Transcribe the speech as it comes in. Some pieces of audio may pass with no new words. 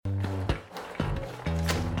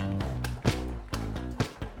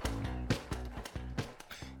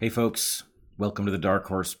Hey folks, welcome to the Dark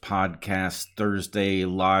Horse Podcast Thursday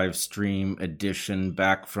live stream edition,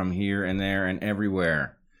 back from here and there and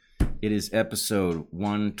everywhere. It is episode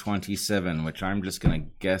 127, which I'm just going to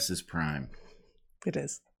guess is Prime. It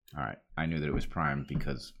is. All right, I knew that it was Prime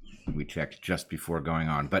because we checked just before going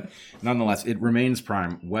on, but nonetheless, it remains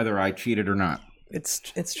Prime whether I cheated or not. It's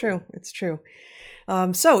true. It's true.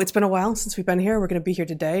 So it's been a while since we've been here. We're going to be here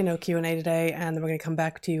today, no Q&A today, and then we're going to come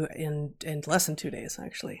back to you in less than 2 days,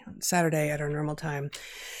 actually, on Saturday at our normal time,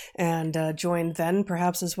 and joined then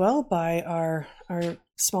perhaps as well by our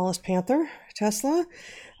smallest panther, Tesla,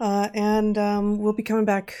 and we'll be coming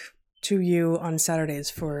back to you on Saturdays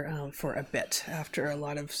for a bit after a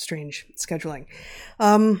lot of strange scheduling.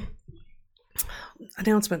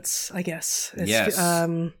 Announcements, I guess. Yes.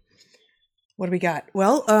 What do we got?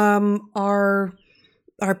 Well,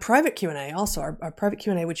 our private Q&A, also our private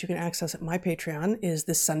Q&A, which you can access at my Patreon, is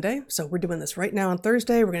this Sunday. So we're doing this right now on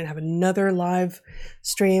Thursday. We're going to have another live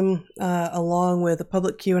stream along with a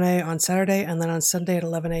public Q&A on Saturday, and then on Sunday at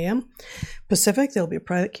 11 a.m. Pacific, there'll be a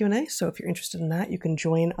private Q&A. So if you're interested in that, you can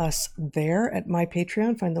join us there at my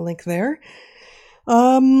Patreon. Find the link there.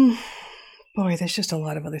 Boy, there's just a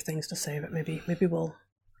lot of other things to say, but maybe we'll...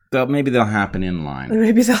 Maybe they'll happen in line.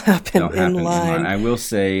 Maybe they'll happen in line. I will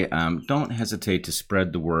say, don't hesitate to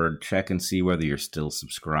spread the word. Check and see whether you're still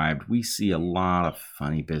subscribed. We see a lot of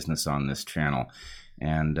funny business on this channel.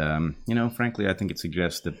 And, frankly, I think it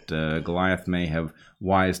suggests that Goliath may have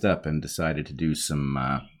wised up and decided to do some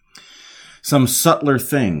subtler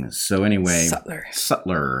things. So anyway,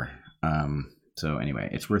 subtler. So anyway,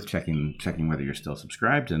 it's worth checking whether you're still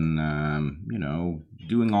subscribed and,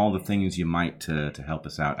 doing all the things you might to help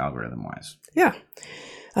us out algorithm-wise. Yeah.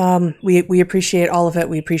 We appreciate all of it.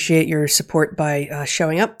 We appreciate your support by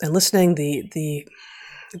showing up and listening.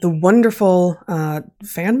 The wonderful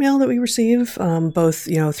fan mail that we receive,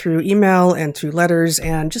 both through email and through letters,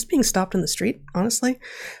 and just being stopped in the street. Honestly,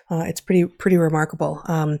 it's pretty remarkable.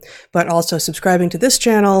 But also subscribing to this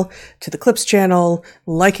channel, to the Clips channel,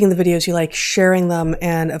 liking the videos you like, sharing them,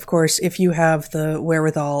 and of course, if you have the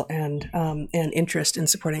wherewithal and interest in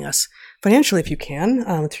supporting us financially, if you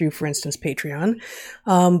can, through, for instance, Patreon,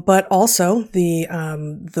 but also the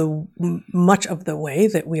much of the way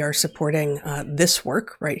that we are supporting this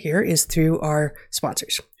work right here is through our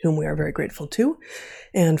sponsors, whom we are very grateful to,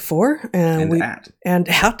 and for, and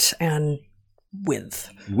with.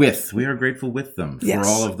 We are grateful with them for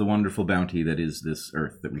all of the wonderful bounty that is this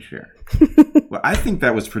earth that we share. Well, I think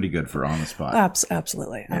that was pretty good for on the spot.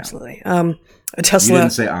 Absolutely. Tesla. You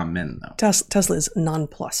didn't say amen though. Tesla is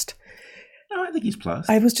nonplussed. No, I think he's plussed.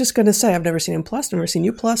 I was just going to say, I've never seen him plussed. I've never seen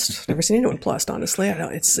you plussed. Never seen anyone plussed, honestly. I know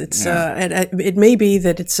it may be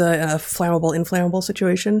that it's a flammable, inflammable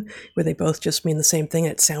situation where they both just mean the same thing.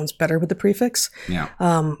 And it sounds better with the prefix. Yeah.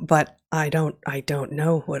 But I don't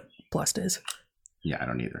know what plussed is. Yeah, I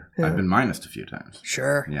don't either. Yeah. I've been minused a few times.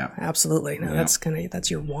 Sure. Yeah. Absolutely. No,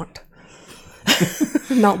 that's your want.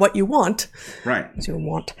 Not what you want. Right. It's your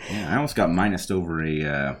want. Yeah, I almost got minused over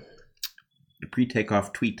a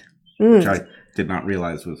pre-takeoff tweet. Which I did not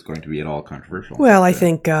realize was going to be at all controversial. Well, I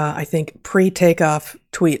think pre-takeoff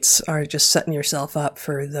tweets are just setting yourself up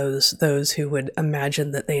for those who would imagine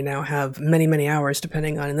that they now have many, many hours,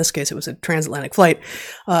 depending on, in this case, it was a transatlantic flight,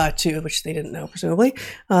 which they didn't know, presumably,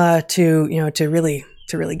 to really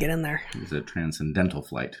get in there. It was a transcendental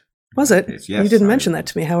flight. Was it? Yes, you didn't mention that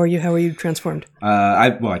to me. How are you transformed?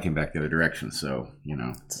 I came back the other direction, so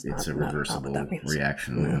it's a reversible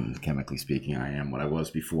reaction. And chemically speaking, I am what I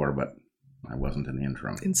was before, but I wasn't in the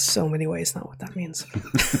interim. In so many ways, not what that means.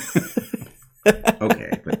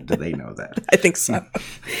 Okay, but do they know that? I think so.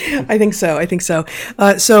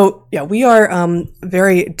 So yeah, we are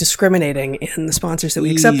very discriminating in the sponsors that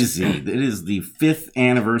we accept. Easy. It is the 5th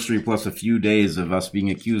anniversary plus a few days of us being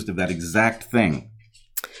accused of that exact thing.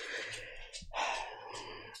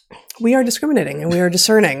 We are discriminating and we are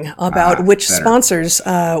discerning about which sponsors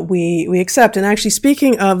we accept. And actually,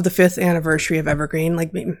 speaking of the 5th anniversary of Evergreen,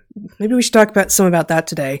 maybe we should talk about that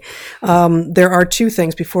today. There are 2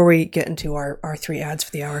 things before we get into our 3 ads for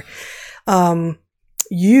the hour.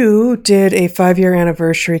 You did a 5-year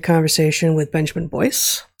anniversary conversation with Benjamin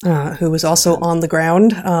Boyce, who was also on the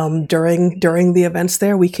ground during the events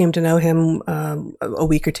there. We came to know him a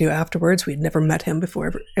week or 2 afterwards. We'd never met him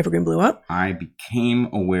before Evergreen blew up. I became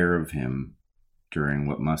aware of him during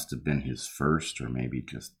what must have been his first or maybe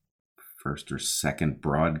just first or second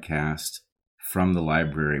broadcast from the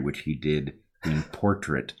library, which he did in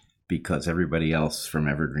portrait, because everybody else from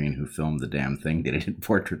Evergreen who filmed the damn thing did it in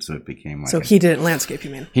portrait, so it became like... So he did it landscape,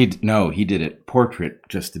 you mean? No, he did it portrait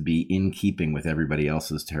just to be in keeping with everybody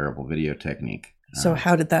else's terrible video technique. So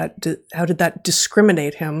how did that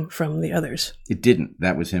discriminate him from the others? It didn't.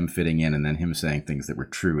 That was him fitting in, and then him saying things that were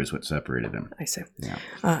true is what separated him. I see. Yeah.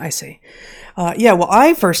 I see. Well,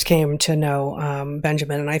 I first came to know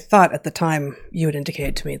Benjamin, and I thought at the time you had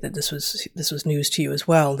indicated to me that this was news to you as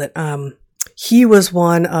well, that he was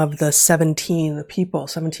one of the 17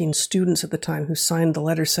 students at the time who signed the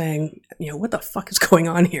letter saying, what the fuck is going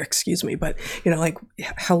on here? Excuse me. But,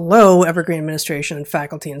 hello, Evergreen administration and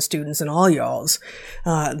faculty and students and all y'alls.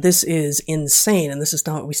 This is insane. And this is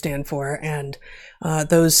not what we stand for. And,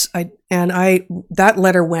 that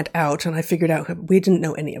letter went out and I figured out we didn't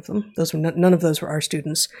know any of them. None of those were our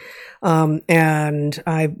students. And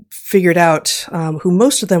I figured out, who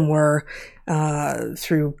most of them were,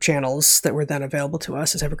 through channels that were then available to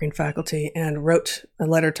us as Evergreen faculty, and wrote a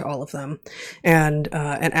letter to all of them and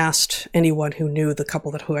asked anyone who knew the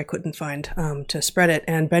couple who I couldn't find, to spread it.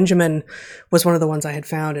 And Benjamin was one of the ones I had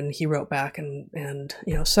found, and he wrote back and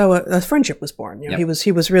so a friendship was born. Yep.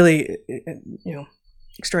 He was really,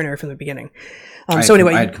 extraordinary from the beginning. I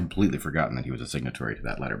had completely forgotten that he was a signatory to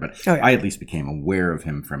that letter, but I at least became aware of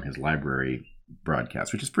him from his library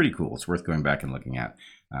broadcast, which is pretty cool. It's worth going back and looking at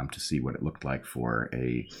to see what it looked like for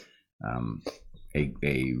a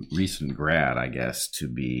recent grad, I guess, to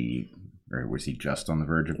be. Or was he just on the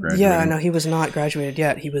verge of graduating? Yeah, no, he was not graduated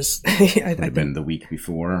yet. He was. Would have been the week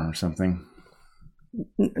before or something.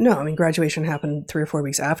 No, I mean graduation happened 3 or 4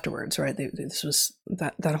 weeks afterwards, right? This was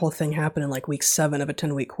that whole thing happened in like week 7 of a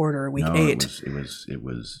 10-week quarter, week 8. It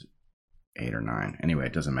was 8 or 9. Anyway,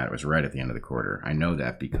 it doesn't matter. It was right at the end of the quarter. I know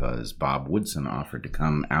that because Bob Woodson offered to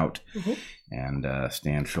come out and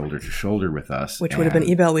stand shoulder to shoulder with us, which would have been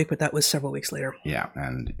eval week, but that was several weeks later. Yeah,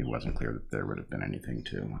 and it wasn't clear that there would have been anything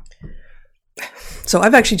to. So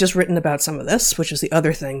I've actually just written about some of this, which is the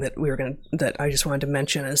other thing that I just wanted to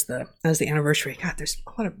mention as the anniversary. God, there's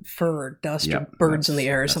a lot of fur or dust or birds in the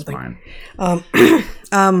air or something.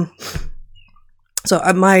 So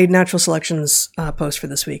my natural selections post for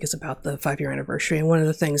this week is about the 5-year anniversary, and one of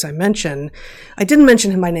the things I didn't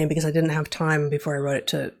mention him by name because I didn't have time before I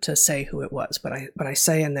wrote it to say who it was, but I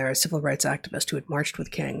say in there a civil rights activist who had marched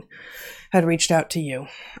with King had reached out to you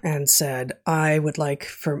and said, I would like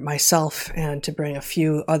for myself and to bring a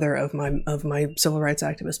few other of my civil rights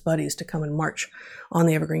activist buddies to come and march on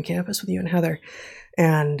the Evergreen campus with you and Heather.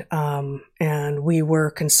 And we were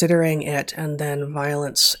considering it, and then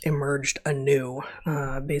violence emerged anew.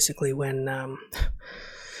 Basically, when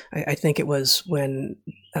I think it was when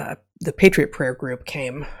the Patriot Prayer Group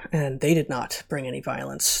came, and they did not bring any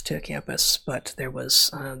violence to campus, but there was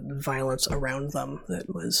violence around them that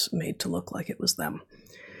was made to look like it was them.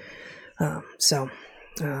 So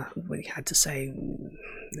we had to say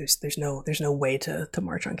there's no way to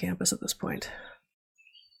march on campus at this point.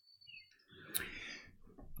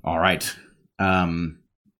 All right.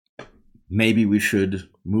 Maybe we should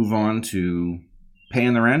move on to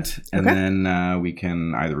paying the rent, and then we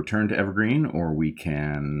can either return to Evergreen or we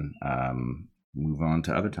can move on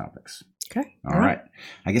to other topics. Okay. All right.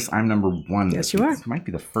 I guess I'm number 1. Yes, you are. This might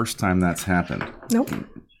be the first time that's happened. Nope.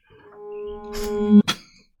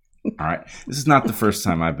 All right. This is not the first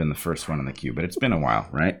time I've been the first one in the queue, but it's been a while,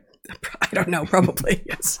 right? I don't know. Probably,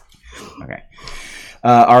 yes. Okay.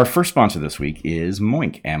 Our first sponsor this week is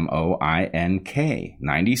Moink, M-O-I-N-K.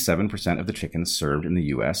 97% of the chickens served in the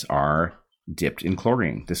U.S. are dipped in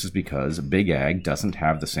chlorine. This is because Big Ag doesn't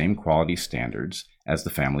have the same quality standards as the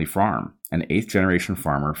family farm. An 8th-generation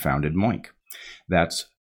farmer founded Moink. That's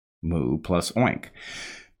moo plus oink.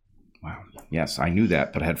 Wow. Yes, I knew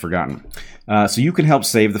that, but I had forgotten. So you can help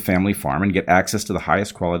save the family farm and get access to the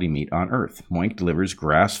highest quality meat on earth. Moink delivers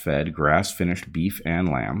grass-fed, grass-finished beef and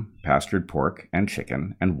lamb, pastured pork and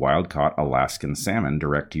chicken, and wild-caught Alaskan salmon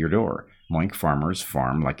direct to your door. Moink farmers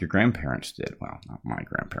farm like your grandparents did. Well, not my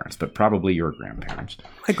grandparents, but probably your grandparents.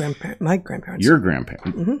 My grandparents. Your grandparents.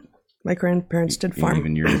 Mm-hmm. My grandparents did farm.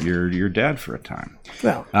 Even your dad for a time.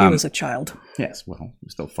 Well, he was a child. Yes, well, he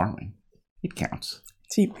was still farming. It counts.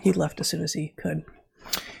 He left as soon as he could.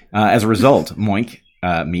 As a result, Moink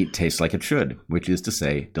meat tastes like it should, which is to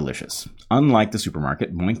say, delicious. Unlike the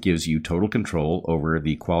supermarket, Moink gives you total control over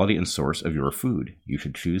the quality and source of your food. You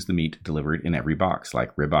should choose the meat delivered in every box,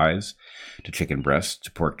 like ribeyes, to chicken breasts,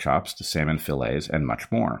 to pork chops, to salmon fillets, and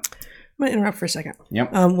much more. I'm going to interrupt for a second.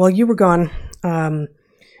 Yep. While you were gone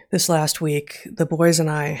this last week, the boys and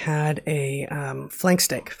I had a flank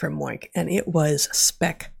steak from Moink, and it was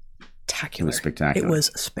spectacular. It was spectacular. It was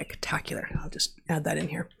spectacular. I'll just add that in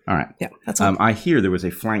here. All right. Yeah, that's all. I hear there was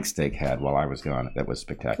a flank steak had while I was gone that was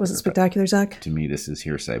spectacular. Was it spectacular, Zach? To me, this is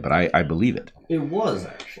hearsay, but I believe it. It was,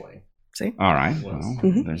 actually. See? All right. Well,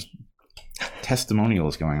 there's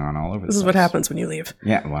testimonials going on all over. This is what happens when you leave.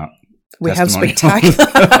 Yeah, well, we have spectacular.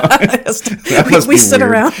 we sit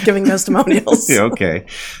around giving testimonials. Yeah, okay,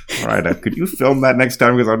 all right. Could you film that next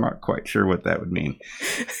time, because I'm not quite sure what that would mean.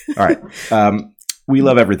 All right, we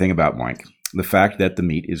love everything about Moink. The fact that the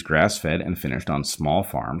meat is grass-fed and finished on small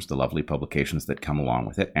farms, the lovely publications that come along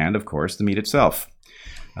with it, and of course the meat itself.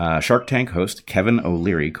 Shark Tank host Kevin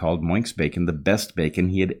O'Leary called Moink's bacon the best bacon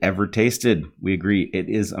he had ever tasted. We agree, it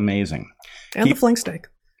is amazing. And the flank steak.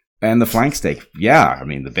 And the flank steak. Yeah, I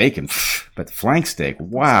mean, the bacon, but the flank steak,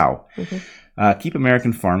 wow. Mm-hmm. Keep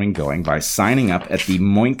American farming going by signing up at the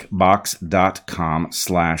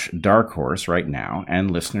moinkbox.com/darkhorse right now,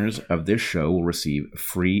 and listeners of this show will receive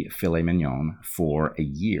free filet mignon for a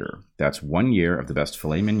year. That's 1 year of the best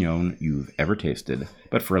filet mignon you've ever tasted,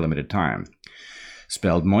 but for a limited time.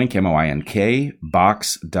 Spelled Moink, M-O-I-N-K,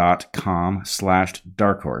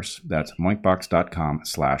 box.com/darkhorse. That's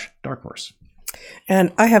moinkbox.com/darkhorse.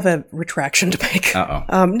 And I have a retraction to make.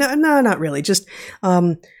 Uh-oh. No, not really. Just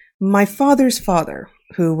my father's father,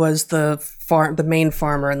 who was the main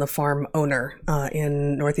farmer and the farm owner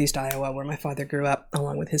in Northeast Iowa, where my father grew up,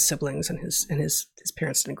 along with his siblings, and his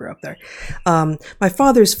parents didn't grow up there. My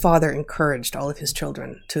father's father encouraged all of his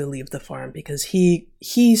children to leave the farm because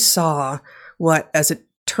he saw what, as it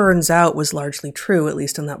turns out, was largely true, at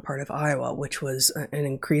least in that part of Iowa, which was an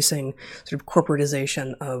increasing sort of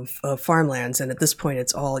corporatization of farmlands. And at this point,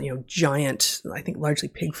 it's all, giant, I think largely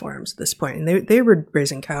pig farms at this point. And they were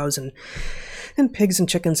raising cows and pigs and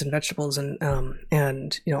chickens and vegetables and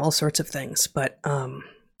all sorts of things. But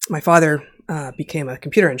my father became a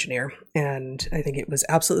computer engineer, and I think it was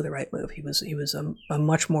absolutely the right move. He was a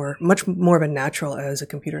much more of a natural as a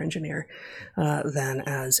computer engineer than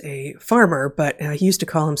as a farmer. But he used to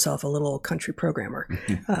call himself a little country programmer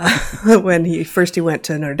when he went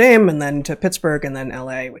to Notre Dame, and then to Pittsburgh, and then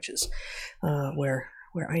L.A., which is where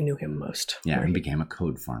I knew him most. Yeah, and became a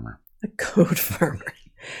code farmer. A code farmer.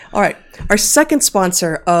 All right, our second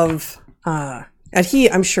sponsor of. And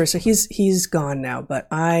I'm sure, so he's gone now, but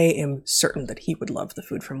I am certain that he would love the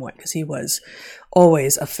food from Moink, because he was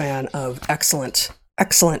always a fan of excellent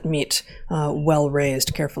meat,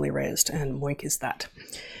 well-raised, carefully raised, and Moink is that.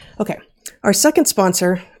 Okay, our second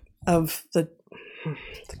sponsor of the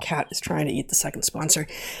cat is trying to eat the second sponsor.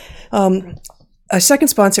 Our second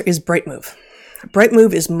sponsor is Brightmove.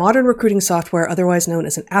 Brightmove is modern recruiting software, otherwise known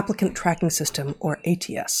as an applicant tracking system, or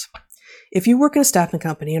ATS. If you work in a staffing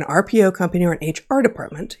company, an RPO company, or an HR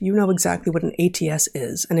department, you know exactly what an ATS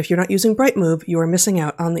is. And if you're not using Brightmove, you are missing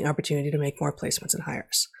out on the opportunity to make more placements and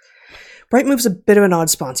hires. Brightmove's a bit of an odd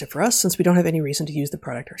sponsor for us, since we don't have any reason to use the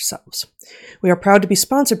product ourselves. We are proud to be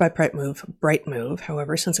sponsored by Brightmove,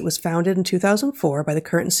 however, since it was founded in 2004 by the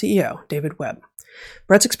current CEO, David Webb.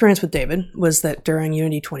 Brett's experience with David was that during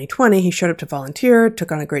Unity 2020, he showed up to volunteer,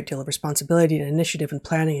 took on a great deal of responsibility and initiative in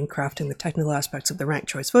planning and crafting the technical aspects of the ranked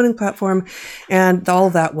choice voting platform, and all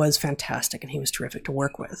of that was fantastic, and he was terrific to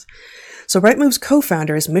work with. So Brightmove's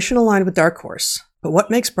co-founder is mission-aligned with Dark Horse, but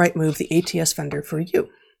what makes Brightmove the ATS vendor for you?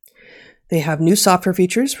 They have new software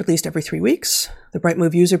features released every 3 weeks. The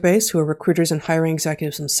Brightmove user base, who are recruiters and hiring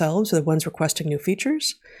executives themselves, are the ones requesting new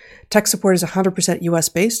features. Tech support is 100%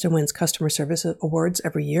 US-based and wins customer service awards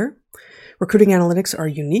every year. Recruiting analytics are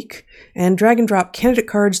unique, and drag-and-drop candidate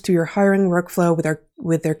cards through your hiring workflow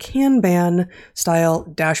with their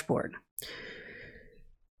Kanban-style dashboard.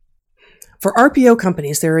 For RPO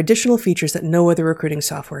companies, there are additional features that no other recruiting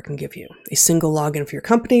software can give you. A single login for your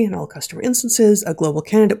company and all customer instances, a global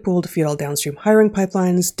candidate pool to feed all downstream hiring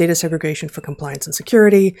pipelines, data segregation for compliance and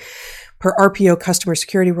security, per RPO customer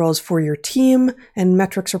security roles for your team, and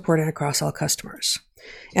metrics reporting across all customers.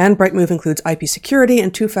 And Brightmove includes IP security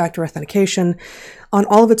and two-factor authentication on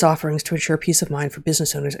all of its offerings to ensure peace of mind for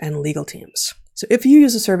business owners and legal teams. So if you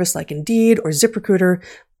use a service like Indeed or ZipRecruiter,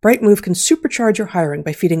 Brightmove can supercharge your hiring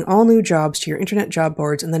by feeding all new jobs to your internet job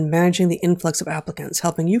boards and then managing the influx of applicants,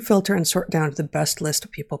 helping you filter and sort down to the best list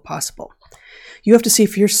of people possible. You have to see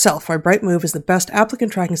for yourself why Brightmove is the best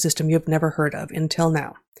applicant tracking system you have never heard of until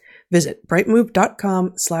now. Visit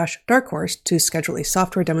brightmove.com/darkhorse to schedule a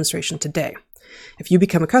software demonstration today. If you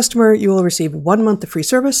become a customer, you will receive 1 month of free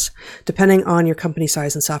service. Depending on your company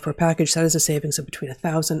size and software package, that is a savings of between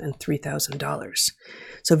 $1,000 and $3,000.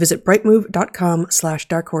 So visit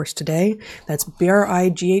brightmove.com/darkhorse today. That's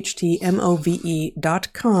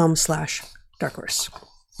brightmove.com/darkhorse.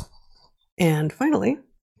 And finally,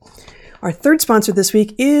 our third sponsor this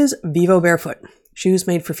week is Vivo Barefoot, shoes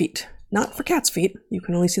made for feet. Not for cat's feet. You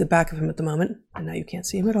can only see the back of him at the moment, and now you can't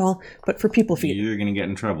see him at all, but for people feet. You're going to get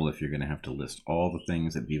in trouble if you're going to have to list all the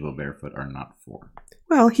things that Vivo Barefoot are not for.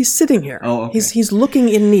 Well, he's sitting here. Oh, okay. He's looking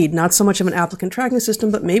in need, not so much of an applicant tracking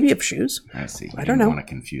system, but maybe of shoes. I see. I don't know. want to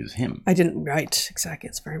confuse him. I didn't. Right. Exactly.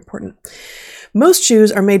 It's very important. Most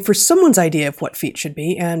shoes are made for someone's idea of what feet should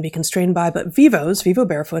be and be constrained by, but Vivo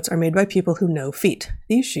Barefoots are made by people who know feet.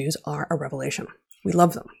 These shoes are a revelation. We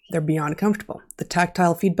love them. They're beyond comfortable. The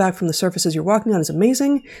tactile feedback from the surfaces you're walking on is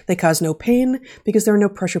amazing. They cause no pain because there are no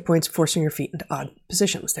pressure points forcing your feet into odd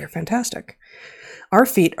positions. They're fantastic. Our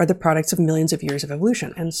feet are the products of millions of years of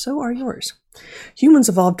evolution, and so are yours. Humans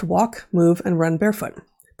evolved to walk, move, and run barefoot.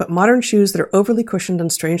 But modern shoes that are overly cushioned and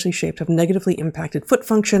strangely shaped have negatively impacted foot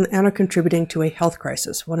function and are contributing to a health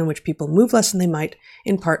crisis, one in which people move less than they might,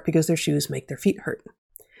 in part because their shoes make their feet hurt.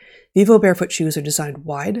 Vivo Barefoot shoes are designed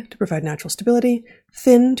wide to provide natural stability,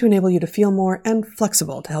 thin to enable you to feel more, and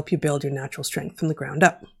flexible to help you build your natural strength from the ground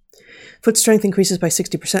up. Foot strength increases by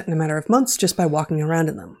 60% in a matter of months just by walking around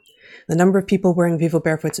in them. The number of people wearing Vivo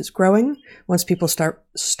Barefoots is growing. Once people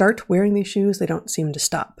start wearing these shoes, they don't seem to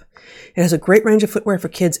stop. It has a great range of footwear for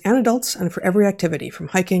kids and adults and for every activity, from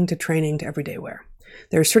hiking to training to everyday wear.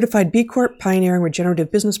 They're certified B Corp, pioneering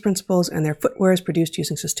regenerative business principles, and their footwear is produced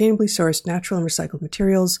using sustainably sourced natural and recycled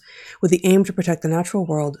materials with the aim to protect the natural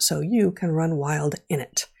world so you can run wild in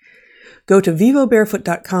it. Go to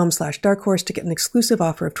vivobarefoot.com/darkhorse to get an exclusive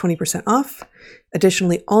offer of 20% off.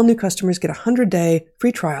 Additionally, all new customers get a 100-day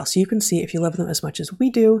free trial so you can see if you love them as much as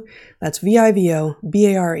we do. That's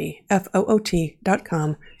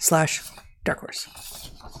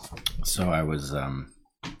vivobarefoot.com/darkhorse. So I was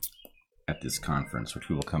at this conference, which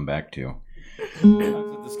we will come back to. I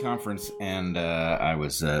was at this conference, and I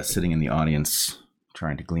was sitting in the audience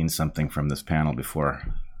trying to glean something from this panel before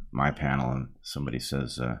my panel, and somebody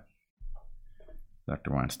says,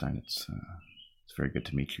 Dr. Weinstein, it's very good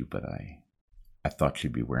to meet you, but I thought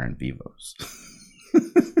you'd be wearing Vivos.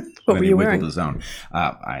 What were you wearing? His own.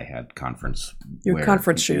 I had conference.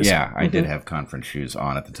 Conference shoes. Yeah, I did have conference shoes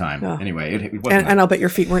on at the time. Oh. Anyway, it wasn't. And I'll bet your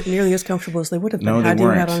feet weren't nearly as comfortable as they would have been had you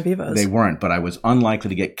had on Vivos. They weren't, but I was unlikely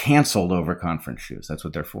to get canceled over conference shoes. That's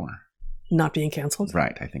what they're for. Not being canceled?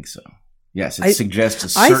 Right, I think so. Yes, it suggests a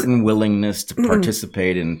certain willingness to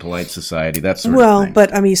participate in polite society, that sort of thing. Well,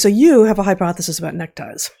 but I mean, so you have a hypothesis about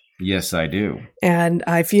neckties. Yes, I do. And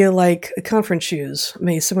I feel like conference shoes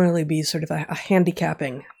may similarly be sort of a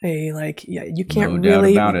handicapping. You can't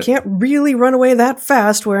really run away that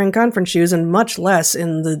fast wearing conference shoes, and much less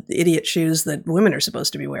in the idiot shoes that women are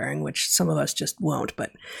supposed to be wearing, which some of us just won't.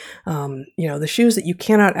 But the shoes that you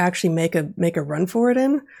cannot actually make a run for it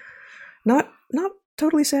in, not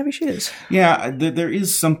totally savvy shoes. Yeah, there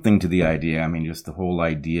is something to the idea. I mean, just the whole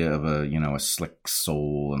idea of a slick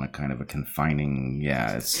sole and a kind of a confining.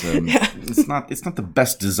 Yeah, it's not the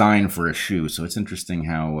best design for a shoe. So it's interesting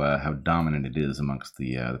how dominant it is amongst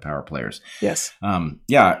the power players. Yes.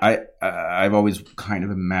 I've always kind of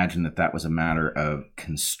imagined that was a matter of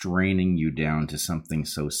constraining you down to something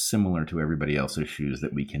so similar to everybody else's shoes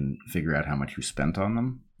that we can figure out how much you spent on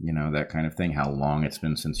them. That kind of thing, how long it's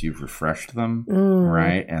been since you've refreshed them,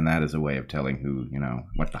 right? And that is a way of telling who,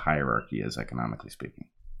 what the hierarchy is, economically speaking.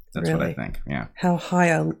 That's really what I think, yeah. How high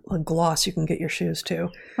a gloss you can get your shoes to.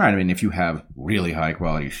 Right, I mean, if you have really high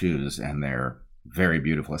quality shoes and they're very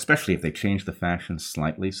beautiful, especially if they change the fashion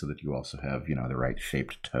slightly so that you also have, the right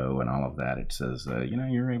shaped toe and all of that, it says,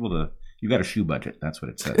 you've got a shoe budget. That's what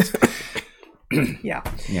it says. Yeah.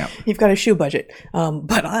 You've got a shoe budget,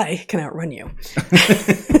 but I can outrun you.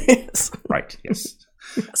 Yes. Right. Yes.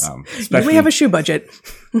 We have a shoe budget,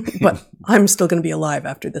 but I'm still going to be alive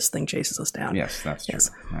after this thing chases us down. Yes, that's true.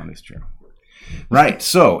 That is true. Right.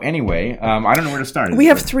 So anyway, I don't know where to start. We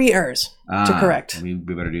have 3 errors to correct. We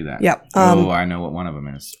better do that. Yeah. I know what one of them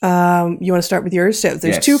is. You want to start with yours? So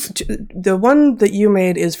there's 2. The one that you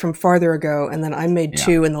made is from farther ago, and then I made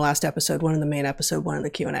 2 in the last episode. One in the main episode, one in the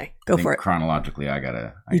Q&A. Go for it. Chronologically, I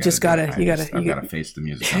gotta face the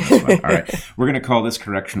music on this one. All right. We're gonna call this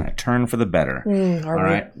correction a turn for the better. All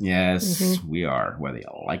right. Yes, we are, whether you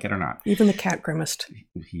like it or not. Even the cat grimaced.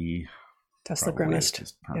 Tesla grimaced.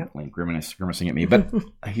 Just permanently grimacing at me. But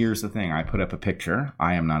here's the thing. I put up a picture.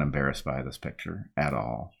 I am not embarrassed by this picture at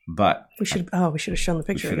all. But we should have shown the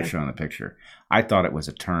picture. We should have shown the picture. I thought it was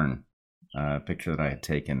a turn picture that I had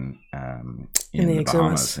taken in the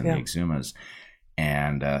Bahamas, in the Exumas.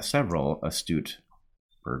 And several astute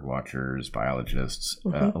bird watchers, biologists,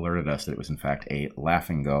 alerted us that it was in fact a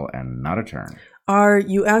laughing gull and not a tern. Are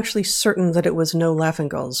you actually certain that it was no laughing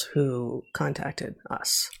gulls who contacted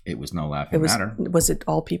us? It was no laughing matter. Was it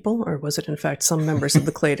all people, or was it in fact some members of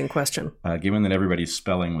the clade in question? Given that everybody's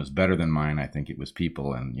spelling was better than mine, I think it was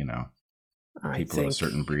people, and people of a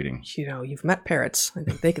certain breeding. You've met parrots. I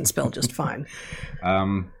think they can spell just fine.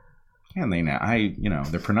 Can they now?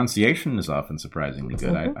 Their pronunciation is often surprisingly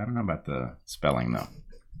good. I don't know about the spelling though.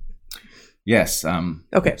 Yes.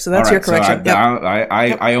 Okay, so that's your correction. So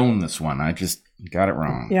I own this one. I just got it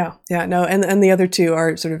wrong. Yeah. No, and the other two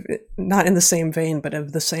are sort of not in the same vein, but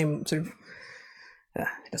of the same sort of. It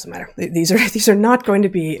doesn't matter. These are not going to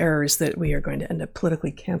be errors that we are going to end up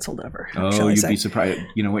politically canceled over. Oh, you'd be surprised.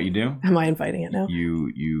 You know what you do? Am I inviting it now?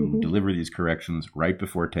 You deliver these corrections right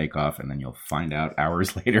before takeoff, and then you'll find out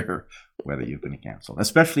hours later whether you've been canceled.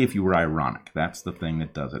 Especially if you were ironic. That's the thing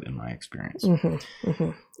that does it, in my experience.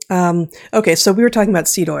 Okay, so we were talking about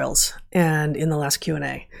seed oils, and in the last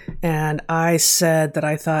Q&A, and I said that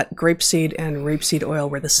I thought grapeseed and rapeseed oil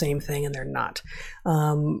were the same thing, and they're not.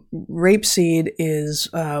 Rapeseed is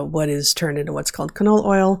what is turned into what's called canola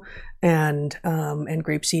oil, and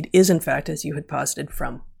grapeseed is, in fact, as you had posited,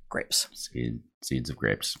 from grapes. Seeds of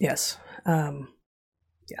grapes. Yes.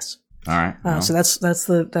 Yes. All right. Well. So that's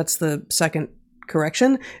the second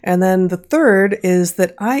correction. And then the third is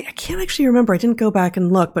that I can't actually remember. I didn't go back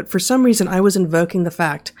and look, but for some reason I was invoking the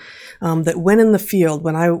fact that when in the field,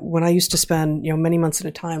 when I used to spend many months at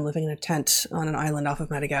a time living in a tent on an island off of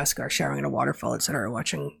Madagascar, showering at a waterfall, etc.,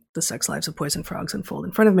 watching the sex lives of poison frogs unfold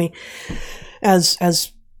in front of me, as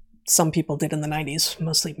some people did in the 90s,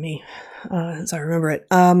 mostly me, as I remember it.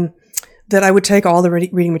 That I would take all the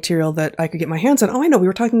reading material that I could get my hands on. Oh, I know. We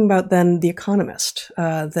were talking about then The Economist,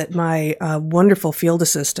 that my wonderful field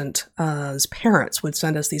assistant's parents would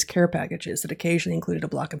send us these care packages that occasionally included a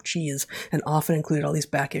block of cheese and often included all these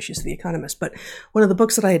back issues of The Economist. But one of the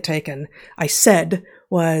books that I had taken, I said,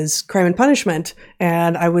 was Crime and Punishment,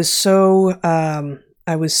 and I was so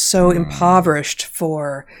impoverished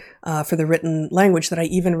for the written language that I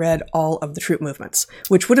even read all of the troop movements,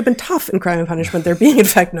 which would have been tough in Crime and Punishment, there being, in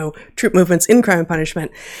fact, no troop movements in Crime and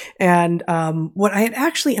Punishment. And what I had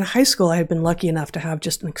actually, in high school, I had been lucky enough to have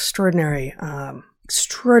just an extraordinary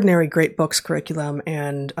great books curriculum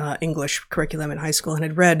and English curriculum in high school, and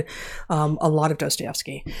had read a lot of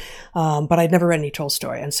Dostoevsky, but I'd never read any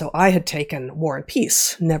Tolstoy. And so I had taken War and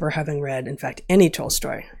Peace, never having read, in fact, any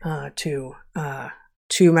Tolstoy, to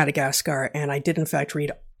Madagascar, and I did, in fact,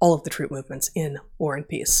 read all of the troop movements in War and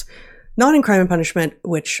Peace. Not in Crime and Punishment,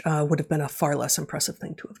 which would have been a far less impressive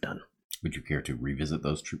thing to have done. Would you care to revisit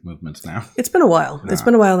those troop movements now? It's been a while. It's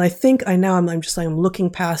been a while, and I think I'm just like, I'm looking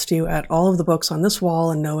past you at all of the books on this wall,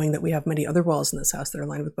 and knowing that we have many other walls in this house that are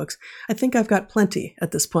lined with books. I think I've got plenty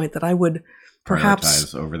at this point that I would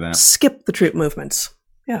perhaps over that. Skip the troop movements.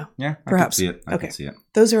 Yeah, perhaps. I can see it.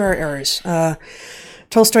 Those are our errors.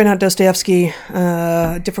 Tolstoy, not Dostoevsky,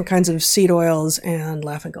 different kinds of seed oils, and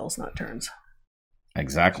laughing gulls, not terns.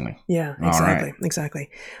 Exactly. Yeah, exactly. Exactly.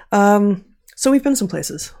 So we've been some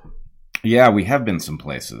places. Yeah, we have been some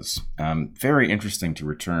places. Very interesting to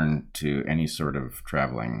return to any sort of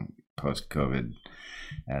traveling post-COVID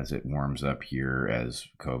as it warms up here, as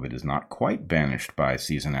COVID is not quite banished by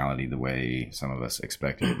seasonality the way some of us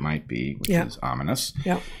expected it might be, which is ominous.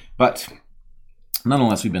 Yeah. But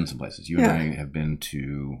nonetheless, we've been some places. You and I have been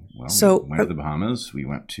to, we went to the Bahamas. We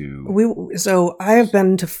went to... So I have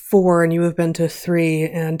been to 4 and you have been to 3.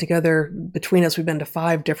 And together, between us, we've been to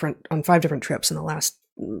 5 different trips in the last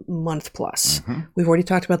month plus. Mm-hmm. We've already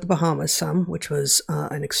talked about the Bahamas some, which was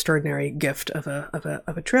an extraordinary gift of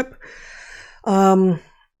a trip.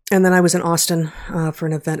 And then I was in Austin for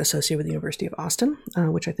an event associated with the University of Austin,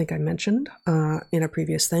 which I think I mentioned in a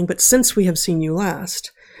previous thing. But since we have seen you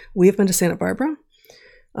last, we have been to Santa Barbara.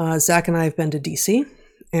 Zach and I have been to DC,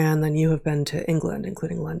 and then you have been to England,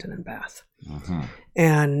 including London and Bath. Mm-hmm.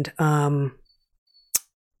 And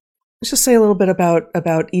let's just say a little bit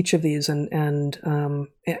about each of these, and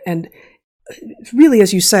really,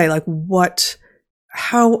 as you say, like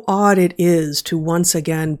how odd it is to once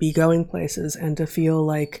again be going places and to feel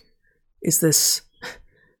like, is this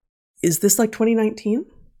like 2019?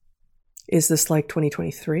 Is this like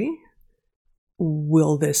 2023?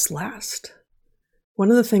 Will this last? One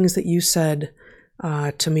of the things that you said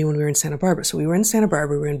to me when we were in Santa Barbara. So we were in Santa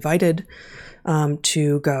Barbara. We were invited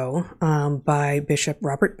to go by Bishop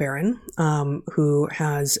Robert Barron, who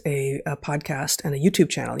has a podcast and a YouTube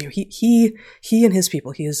channel. You know, he and his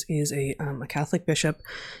people. He is a Catholic bishop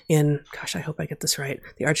in, gosh, I hope I get this right,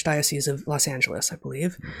 the Archdiocese of Los Angeles, I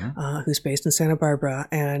believe, who's based in Santa Barbara,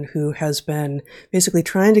 and who has been basically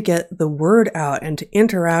trying to get the word out and to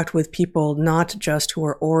interact with people not just who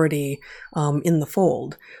are already in the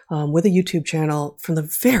fold, with a YouTube channel from the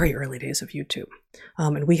very early days of YouTube.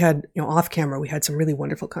 And we had, you know, off camera, we had some really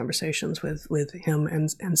wonderful conversations with him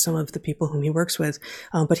and some of the people whom he works with.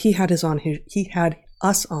 But he had us on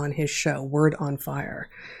his show, Word on Fire.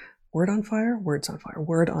 Word on Fire? Words on Fire.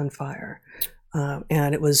 Word on Fire.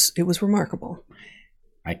 And it was remarkable.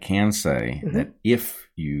 I can say that if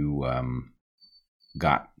you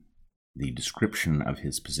got the description of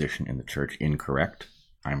his position in the church incorrect,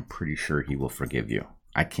 I'm pretty sure he will forgive you.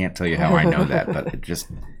 I can't tell you how I know that, but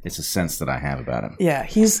it's a sense that I have about him. Yeah,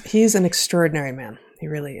 he's an extraordinary man. He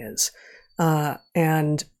really is.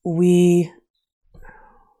 And my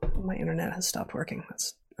internet has stopped working.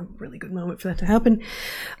 That's a really good moment for that to happen.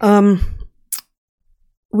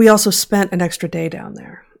 We also spent an extra day down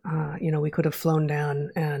there. You know, we could have flown down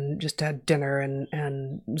and just had dinner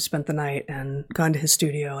and spent the night and gone to his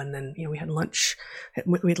studio, and then, you know, we had lunch.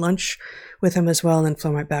 We had lunch with him as well, and then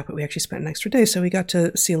flown right back. But we actually spent an extra day, so we got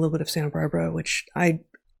to see a little bit of Santa Barbara, which I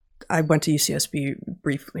went to UCSB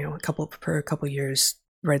briefly, you know, for a couple years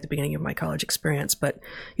right at the beginning of my college experience. But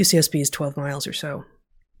UCSB is 12 miles or so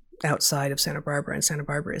outside of Santa Barbara, and Santa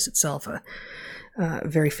Barbara is itself a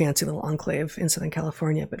very fancy little enclave in Southern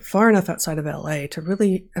California, but far enough outside of LA to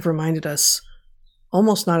really have reminded us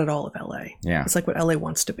almost not at all of LA. Yeah. It's like what LA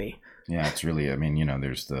wants to be. Yeah, it's really, I mean, you know,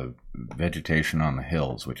 there's the vegetation on the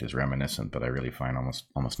hills, which is reminiscent, but I really find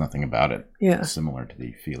almost nothing about it similar to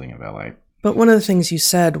the feeling of LA. But one of the things you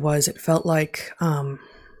said was it felt like a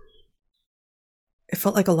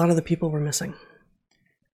lot of the people were missing.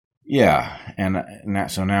 Yeah,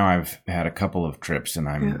 so now I've had a couple of trips, and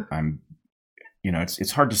I'm you know,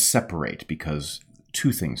 it's hard to separate because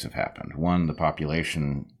two things have happened. One, the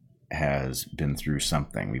population has been through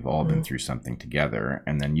something. We've all been through something together,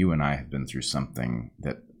 and then you and I have been through something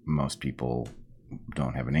that most people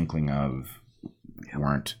don't have an inkling of,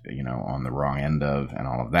 weren't, you know, on the wrong end of, and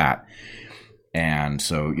all of that. And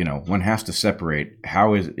so, you know, one has to separate.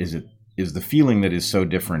 How is the feeling that is so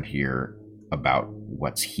different here about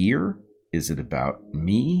what's here? Is it about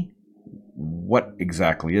me? What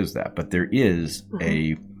exactly is that? But there is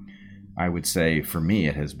I would say for me,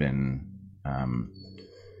 it has been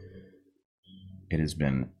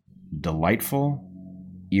delightful,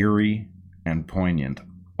 eerie, and poignant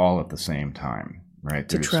all at the same time, right?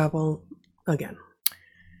 To travel again,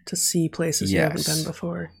 to see places you haven't been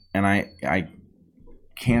before. And I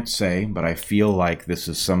can't say, but I feel like this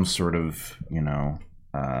is some sort of, you know,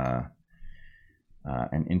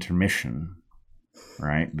 an intermission,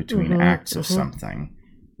 right, between acts of something,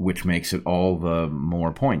 which makes it all the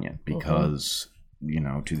more poignant because, you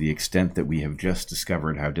know, to the extent that we have just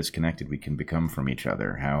discovered how disconnected we can become from each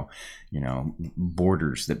other, how, you know,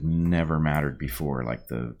 borders that never mattered before, like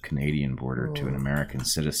the Canadian border to an American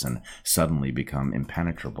citizen, suddenly become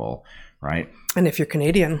impenetrable, right? And if you're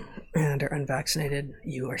Canadian and are unvaccinated,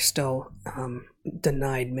 you are still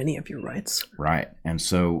denied many of your rights. Right. And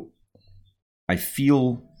so I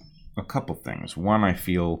feel a couple things. One, I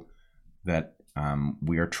feel that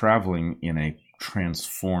we are traveling in a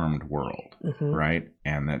transformed world, right?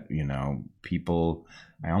 And that, you know,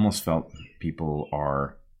 I almost felt people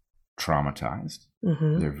are traumatized.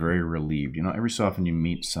 They're very relieved. You know, every so often you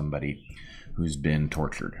meet somebody who's been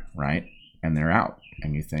tortured, right? And they're out.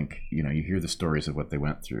 And you think, you know, you hear the stories of what they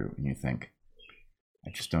went through, and you think,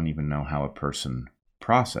 I just don't even know how a person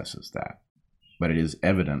processes that. But it is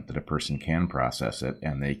evident that a person can process it,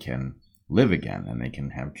 and they can live again, and they can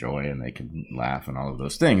have joy, and they can laugh, and all of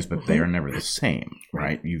those things, but they are never the same,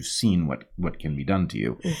 right? You've seen what can be done to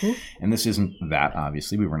you. And this isn't that,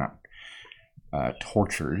 obviously. We were not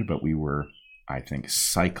tortured, but we were, I think,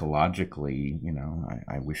 psychologically, you know,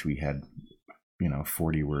 I wish we had, you know,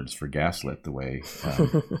 40 words for gaslit the way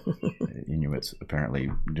Inuits apparently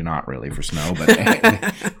do not really for snow, but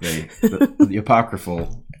the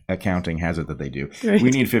apocryphal accounting has it that they do. Right. We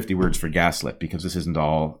need 50 words for gaslit because this isn't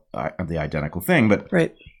all the identical thing, but to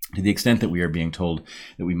the extent that we are being told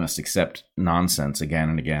that we must accept nonsense again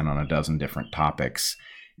and again on a dozen different topics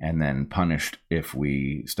and then punished if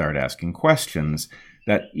we start asking questions,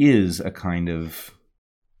 that is a kind of,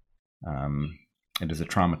 it is a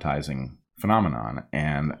traumatizing phenomenon,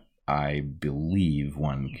 and I believe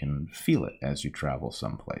one can feel it as you travel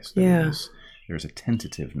someplace. There's there's a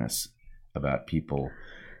tentativeness about people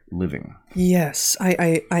living. Yes,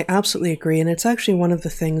 I absolutely agree. And it's actually one of the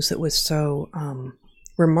things that was so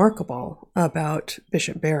remarkable about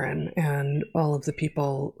Bishop Barron and all of the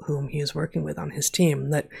people whom he is working with on his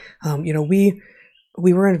team, that,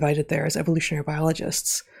 we were invited there as evolutionary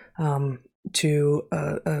biologists to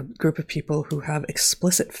a group of people who have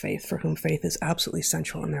explicit faith, for whom faith is absolutely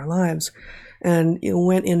central in their lives, and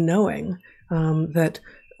went in knowing that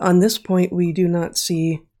on this point we do not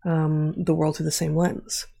see the world through the same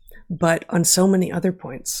lens. But on so many other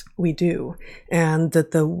points, we do. And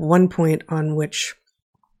that the one point on which,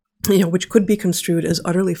 which could be construed as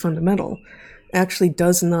utterly fundamental, actually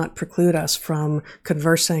does not preclude us from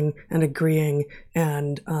conversing and agreeing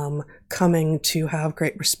and coming to have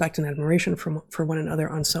great respect and admiration for one another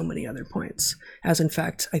on so many other points. As in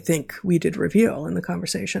fact, I think we did reveal in the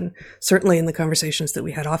conversation, certainly in the conversations that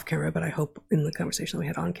we had off camera, but I hope in the conversation that we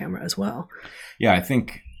had on camera as well. Yeah, I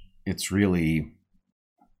think it's really...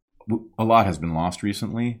 a lot has been lost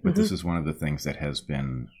recently, but this is one of the things that has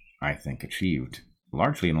been, I think, achieved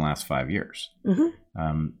largely in the last 5 years.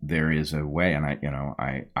 There is a way, and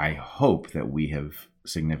I hope that we have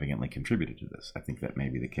significantly contributed to this. I think that may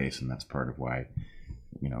be the case, and that's part of why,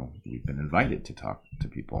 we've been invited to talk to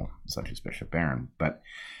people such as Bishop Barron. But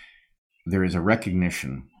there is a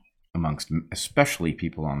recognition amongst, especially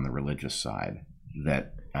people on the religious side,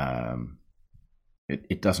 that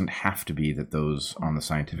it doesn't have to be that those on the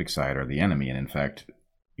scientific side are the enemy. And in fact,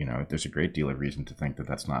 there's a great deal of reason to think that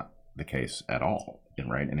that's not the case at all,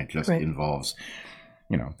 right? And it just involves,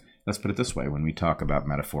 let's put it this way. When we talk about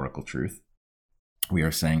metaphorical truth, we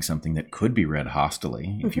are saying something that could be read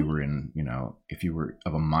hostilely. If you were if you were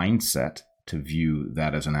of a mindset to view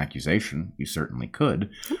that as an accusation, you certainly could.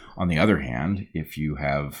 On the other hand, if you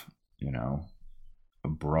have, a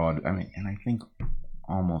broad, and I think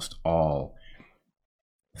almost all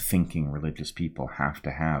thinking religious people have to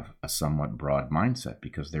have a somewhat broad mindset,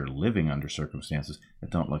 because they're living under circumstances that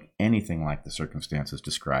don't look anything like the circumstances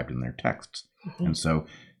described in their texts. And so,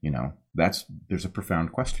 there's a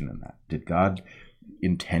profound question in that. Did God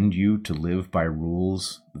intend you to live by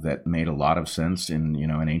rules that made a lot of sense in,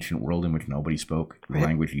 an ancient world in which nobody spoke the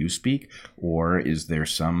language you speak? Or is there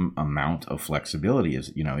some amount of flexibility?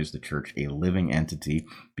 Is the church a living entity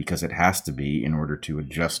because it has to be in order to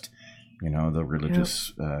adjust the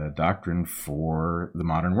religious doctrine for the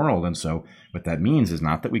modern world? And so what that means is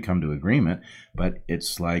not that we come to agreement, but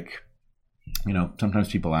it's like, sometimes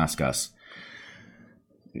people ask us,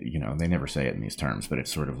 they never say it in these terms, but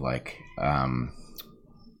it's sort of like,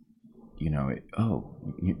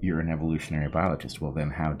 you're an evolutionary biologist. Well,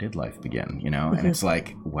 then how did life begin? And it's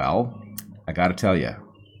like, well, I got to tell you,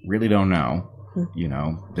 really don't know.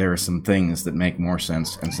 There are some things that make more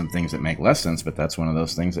sense and some things that make less sense, but that's one of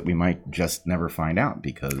those things that we might just never find out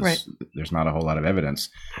because there's not a whole lot of evidence.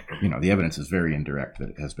 The evidence is very indirect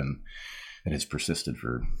that has persisted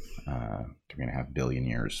for 3.5 billion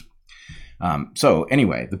years. So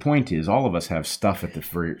anyway, the point is all of us have stuff at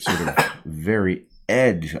the very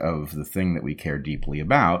edge of the thing that we care deeply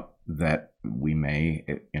about that we may,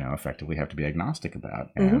 effectively have to be agnostic about,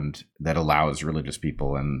 and that allows religious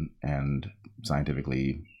people and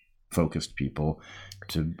scientifically focused people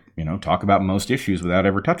to, talk about most issues without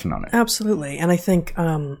ever touching on it. Absolutely. And I think,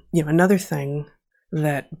 another thing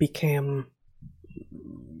that became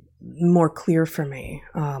more clear for me,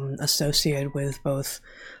 associated with both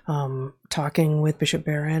talking with Bishop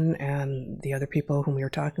Barron and the other people whom we were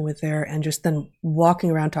talking with there, and just then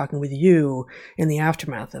walking around talking with you in the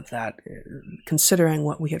aftermath of that, considering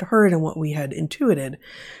what we had heard and what we had intuited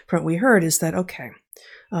from what we heard, is that, okay,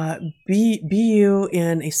 be you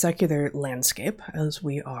in a secular landscape as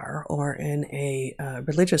we are, or in a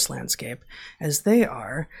religious landscape as they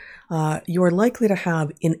are, you are likely to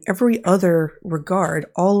have in every other regard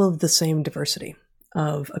all of the same diversity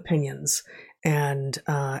of opinions and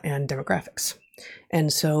demographics.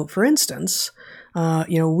 And so, for instance, part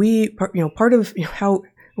of how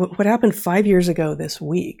what happened 5 years ago this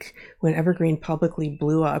week, when Evergreen publicly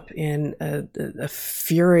blew up in a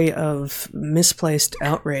fury of misplaced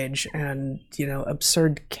outrage and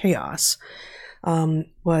absurd chaos,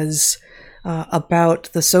 was about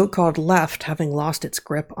the so-called left having lost its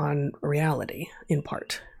grip on reality, in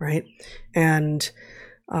part, right? And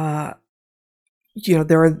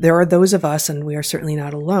there are those of us, and we are certainly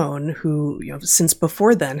not alone, who, since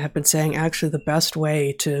before then have been saying actually the best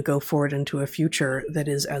way to go forward into a future that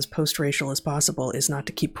is as post-racial as possible is not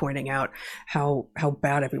to keep pointing out how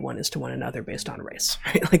bad everyone is to one another based on race,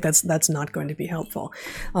 right? Like that's not going to be helpful.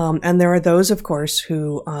 And there are those, of course,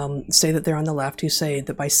 who say that they're on the left, who say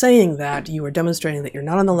that by saying that you are demonstrating that you're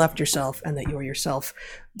not on the left yourself and that you are yourself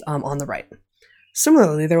on the right.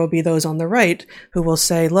 Similarly, there will be those on the right who will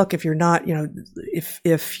say, look, if you're not,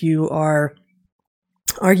 if you are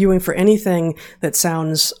arguing for anything that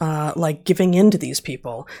sounds like giving in to these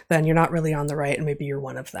people, then you're not really on the right, and maybe you're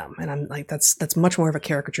one of them. And I'm like, that's much more of a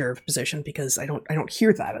caricature of position, because I don't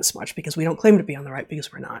hear that as much, because we don't claim to be on the right,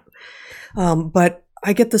 because we're not. But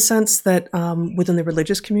I get the sense that within the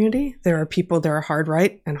religious community, there are hard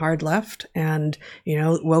right and hard left, and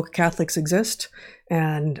woke Catholics exist,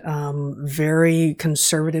 and very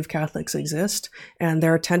conservative Catholics exist, and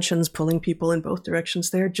there are tensions pulling people in both directions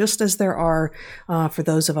there, just as there are for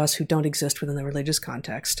those of us who don't exist within the religious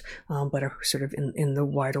context, but are sort of in the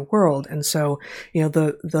wider world. And so,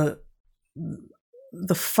 the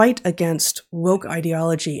fight against woke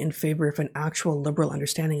ideology in favor of an actual liberal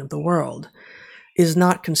understanding of the world is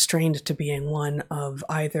not constrained to being one of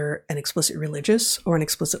either an explicit religious or an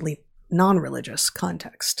explicitly non-religious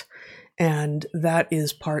context. And that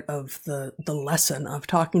is part of the lesson of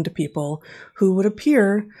talking to people who would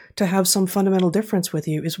appear to have some fundamental difference with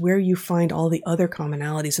you, is where you find all the other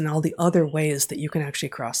commonalities and all the other ways that you can actually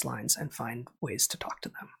cross lines and find ways to talk to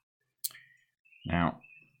them. Now,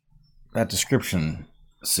 that description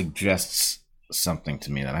suggests something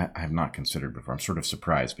to me that I have not considered before. I'm sort of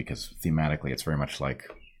surprised, because thematically it's very much like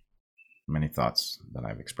many thoughts that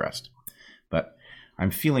I've expressed. But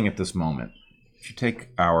I'm feeling at this moment, if you take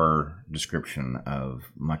our description of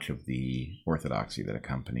much of the orthodoxy that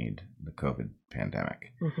accompanied the COVID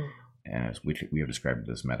pandemic, and as we have described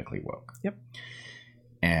it as medically woke. Yep.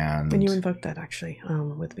 And you invoked that, actually,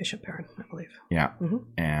 with Bishop Barron, I believe. Yeah.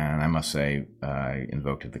 And I must say, I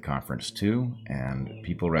invoked at the conference too, and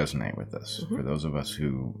people resonate with this. For those of us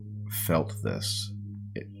who felt this,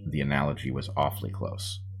 the analogy was awfully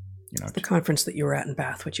close. It's the conference that you were at in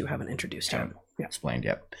Bath, which you haven't introduced yet. Explained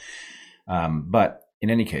yet. But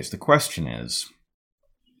in any case, the question is,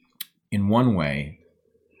 in one way,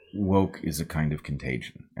 woke is a kind of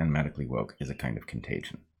contagion, and medically woke is a kind of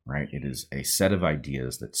contagion. Right? It is a set of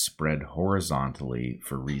ideas that spread horizontally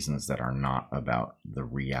for reasons that are not about the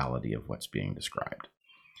reality of what's being described.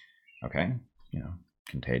 Okay?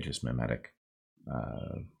 Contagious, mimetic,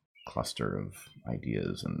 cluster of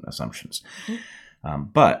ideas and assumptions.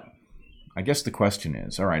 But I guess the question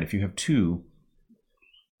is, all right, if you have two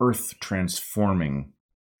earth-transforming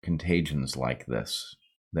contagions like this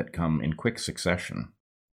that come in quick succession,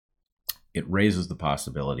 it raises the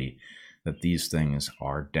possibility that these things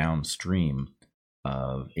are downstream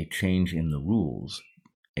of a change in the rules,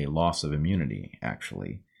 a loss of immunity,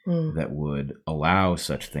 actually, that would allow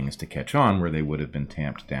such things to catch on, where they would have been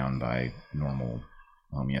tamped down by normal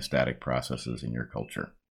homeostatic processes in your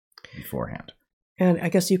culture beforehand. And I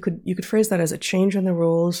guess you could phrase that as a change in the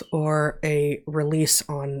rules, or a release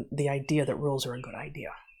on the idea that rules are a good idea.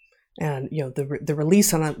 And the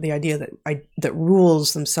release on the idea that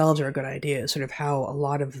rules themselves are a good idea is sort of how a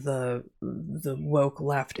lot of the woke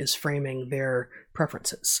left is framing their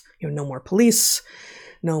preferences. No more police,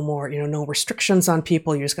 no more no restrictions on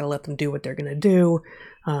people. You just got to let them do what they're going to do.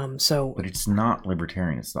 But it's not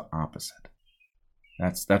libertarian. It's the opposite.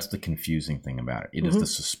 That's the confusing thing about it. It is the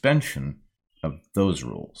suspension of those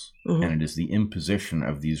rules, and it is the imposition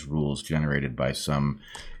of these rules generated by some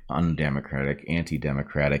undemocratic,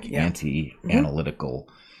 anti-democratic, anti-analytical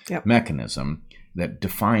mechanism that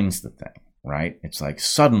defines the thing, right? It's like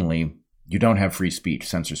suddenly you don't have free speech.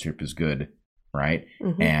 Censorship is good, right?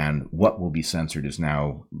 And what will be censored is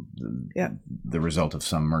now the result of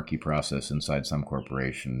some murky process inside some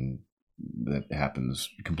corporation that happens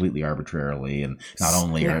completely arbitrarily, and not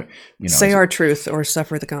only say our truth or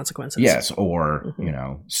suffer the consequences. Yes, or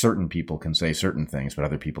certain people can say certain things, but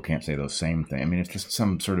other people can't say those same things. I mean, it's just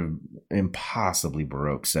some sort of impossibly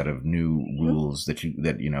baroque set of new rules that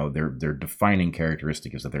their defining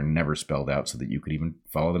characteristic is that they're never spelled out so that you could even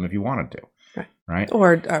follow them if you wanted to. Right?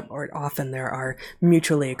 Or often there are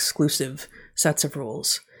mutually exclusive sets of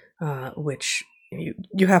rules, which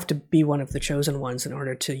you have to be one of the chosen ones in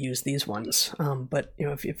order to use these ones. But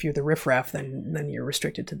if you're the riffraff, then you're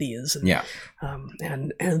restricted to these.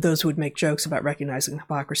 And, and those who would make jokes about recognizing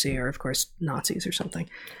hypocrisy are, of course, Nazis or something.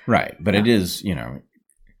 Right. But it is,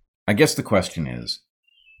 I guess the question is,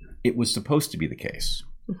 it was supposed to be the case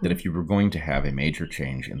that if you were going to have a major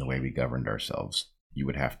change in the way we governed ourselves, you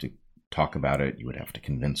would have to talk about it. You would have to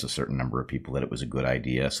convince a certain number of people that it was a good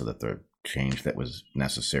idea so that the change that was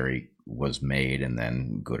necessary was made, and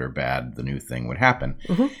then good or bad, the new thing would happen.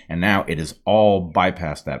 Mm-hmm. And now it is all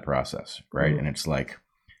bypassed that process, right? Mm-hmm. And it's like,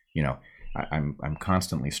 I'm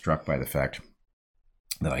constantly struck by the fact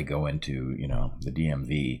that I go into, the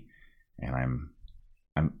DMV and I'm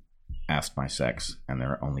asked my sex and there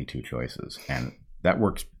are only 2 choices. And that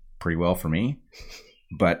works pretty well for me,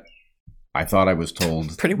 but I thought I was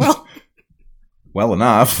told pretty well. Well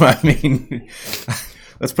enough. I mean,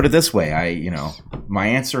 let's put it this way. My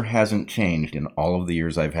answer hasn't changed in all of the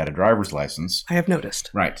years I've had a driver's license. I have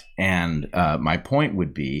noticed. Right. And my point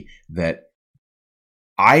would be that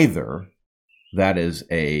either that is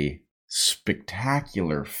a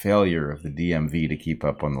spectacular failure of the DMV to keep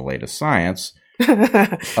up on the latest science,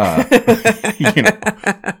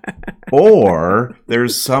 or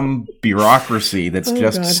there's some bureaucracy that's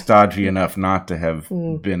just stodgy enough not to have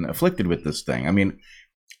been afflicted with this thing. I mean,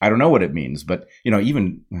 I don't know what it means, but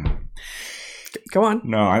even go on.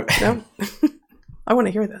 No, I want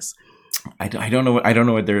to hear this. I don't know. I don't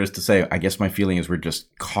know what there is to say. I guess my feeling is we're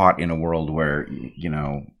just caught in a world where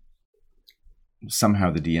somehow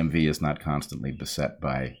the DMV is not constantly beset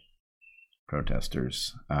by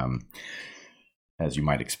protesters, as you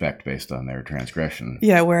might expect based on their transgression.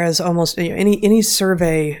 Yeah, whereas almost any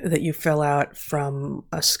survey that you fill out from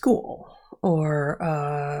a school, or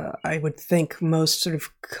I would think most sort of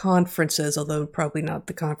conferences, although probably not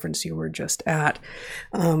the conference you were just at,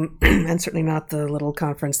 and certainly not the little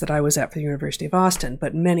conference that I was at for the University of Austin,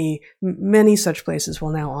 but many such places will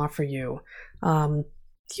now offer you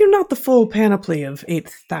not the full panoply of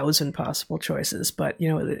 8,000 possible choices, but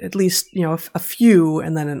at least a few,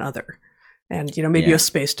 and then another, and maybe a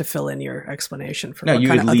space to fill in your explanation for what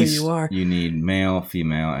kind of other you are. You need male,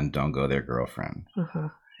 female, and don't go their girlfriend.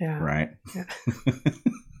 Yeah. Right. Yeah.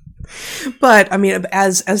 But I mean,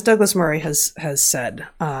 as Douglas Murray has said,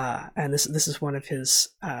 and this is one of his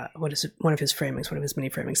one of his framings, one of his many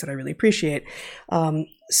framings that I really appreciate.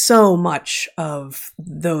 So much of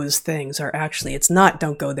those things are actually, it's not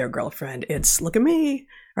 "don't go there, girlfriend." It's "look at me,"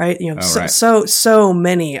 right? So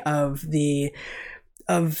many of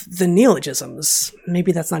the neologisms,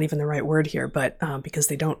 maybe that's not even the right word here, but because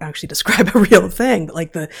they don't actually describe a real thing, but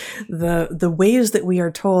like the ways that we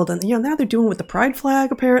are told, and now they're doing with the pride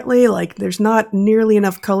flag, apparently, like there's not nearly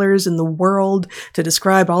enough colors in the world to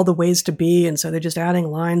describe all the ways to be, and so they're just adding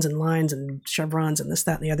lines and chevrons and this,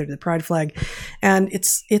 that, and the other to the pride flag, and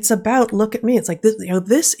it's about "look at me." It's like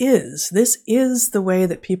this is the way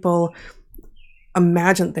that people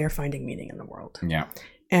imagine they're finding meaning in the world. Yeah.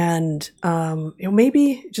 And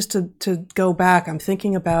maybe just to go back, I'm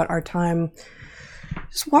thinking about our time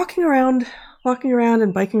just walking around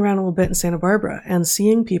and biking around a little bit in Santa Barbara and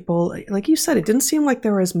seeing people. Like you said, it didn't seem like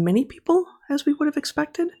there were as many people as we would have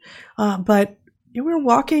expected, but we were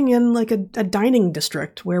walking in like a dining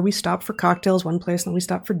district where we stopped for cocktails one place, and then we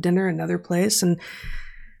stopped for dinner another place, and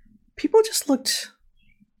people just looked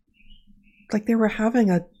like they were having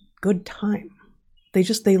a good time.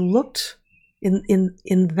 They looked. In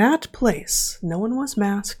that place, no one was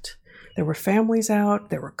masked. There were families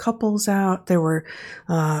out. There were couples out. There were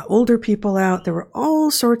older people out. There were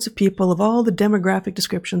all sorts of people of all the demographic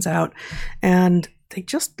descriptions out. And they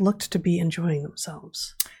just looked to be enjoying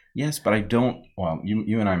themselves. Yes, but I don't... Well,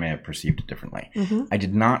 you and I may have perceived it differently. Mm-hmm. I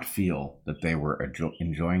did not feel that they were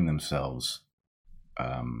enjoying themselves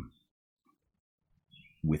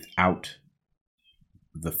without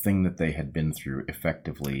the thing that they had been through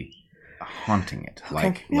effectively haunting it,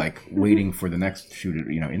 like waiting for the next shooter.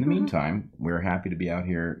 In the meantime, we're happy to be out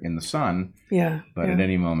here in the sun. Yeah. But at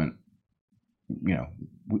any moment,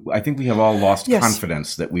 I think we have all lost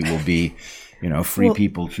confidence that we will be, free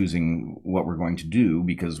people choosing what we're going to do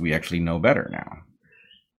because we actually know better now.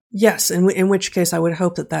 Yes, in which case I would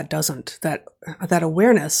hope that doesn't, that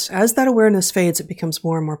awareness, as that awareness fades, it becomes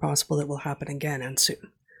more and more possible that will happen again and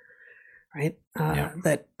soon. Right?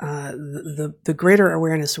 That the greater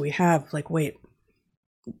awareness we have, like, wait,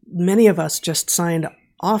 many of us just signed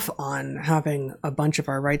off on having a bunch of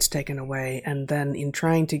our rights taken away, and then in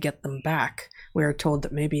trying to get them back, we are told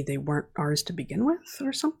that maybe they weren't ours to begin with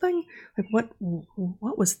or something. Like,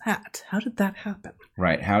 what was that? How did that happen?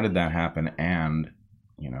 Right. How did that happen? And,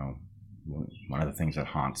 one of the things that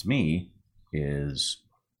haunts me is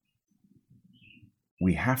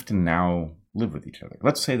we have to now live with each other.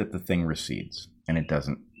 Let's say that the thing recedes and it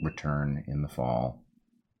doesn't return in the fall.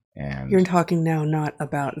 And you're talking now not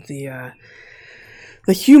about the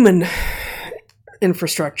human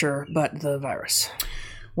infrastructure, but the virus.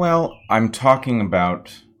 Well, I'm talking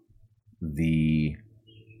about the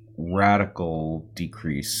radical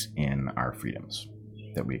decrease in our freedoms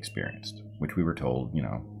that we experienced, which we were told,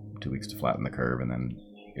 2 weeks to flatten the curve, and then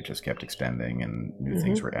it just kept extending, and new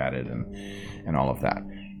things were added, and all of that.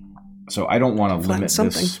 So I don't want to limit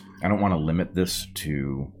this. I don't want to limit this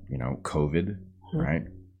to COVID, right?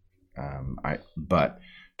 But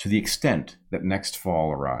to the extent that next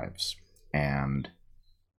fall arrives and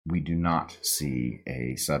we do not see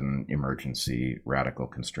a sudden emergency radical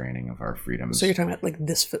constraining of our freedoms. So you're talking about like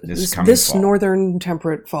this northern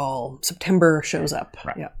temperate fall, September shows up.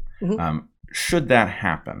 Right. Yeah. Should that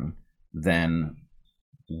happen, then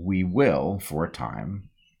we will, for a time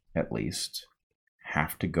at least,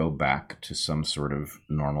 have to go back to some sort of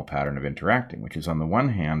normal pattern of interacting, which is on the one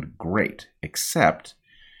hand great, except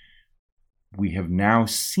we have now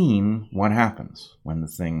seen what happens when the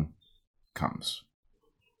thing comes.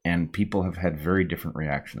 And people have had very different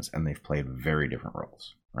reactions, and they've played very different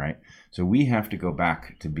roles, right? So we have to go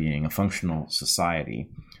back to being a functional society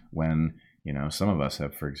when, some of us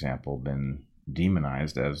have, for example, been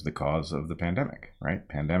demonized as the cause of the pandemic, right?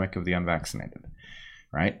 Pandemic of the unvaccinated,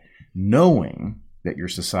 right? Knowing that your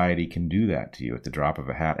society can do that to you at the drop of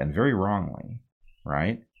a hat, and very wrongly,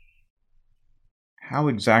 right? How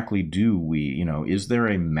exactly do we, is there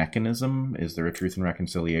a mechanism? Is there a truth and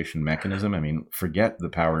reconciliation mechanism? I mean, forget the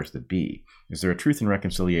powers that be. Is there a truth and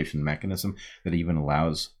reconciliation mechanism that even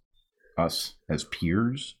allows us as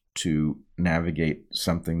peers to navigate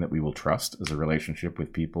something that we will trust as a relationship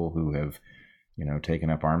with people who have, taken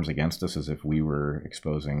up arms against us as if we were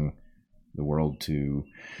exposing the world to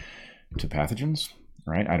pathogens,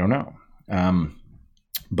 right? I don't know.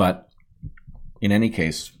 But in any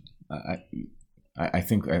case, I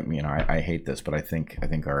think, I hate this, but I think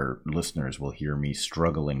our listeners will hear me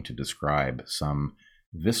struggling to describe some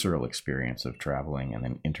visceral experience of traveling and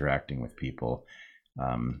then interacting with people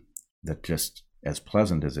that, just as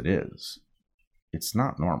pleasant as it is, it's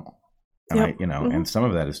not normal. And and some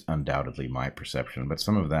of that is undoubtedly my perception, but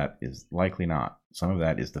some of that is likely not. Some of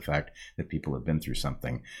that is the fact that people have been through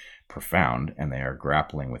something profound and they are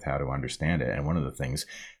grappling with how to understand it. And one of the things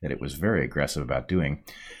that it was very aggressive about doing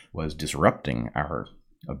was disrupting our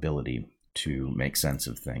ability to make sense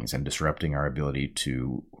of things and disrupting our ability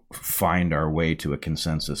to find our way to a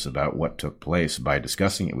consensus about what took place by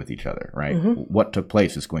discussing it with each other, right? What took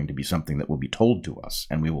place is going to be something that will be told to us,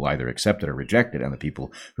 and we will either accept it or reject it, and the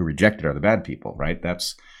people who reject it are the bad people, right?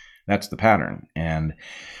 That's the pattern. And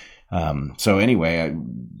so anyway,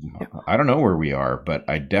 I don't know where we are, but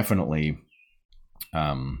I definitely,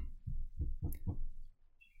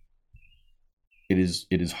 it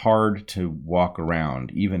is hard to walk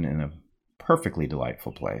around, even in a perfectly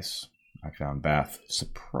delightful place. I found Bath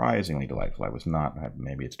surprisingly delightful. I was not,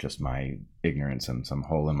 maybe it's just my ignorance and some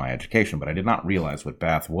hole in my education, but I did not realize what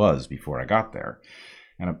Bath was before I got there.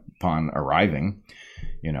 And upon arriving,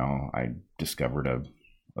 I discovered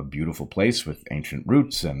a beautiful place with ancient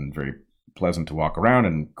roots and very pleasant to walk around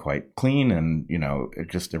and quite clean, and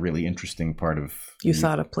just a really interesting part of. You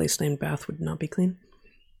thought a place named Bath would not be clean?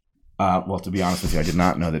 Well, to be honest with you, I did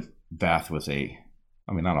not know that Bath was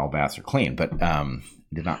not all baths are clean, but I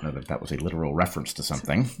did not know that was a literal reference to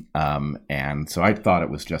something, and so I thought it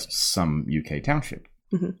was just some UK township.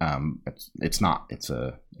 It's not. It's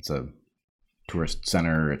a tourist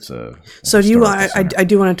center. So do you? I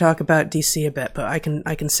do want to talk about DC a bit, but I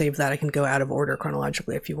can save that. I can go out of order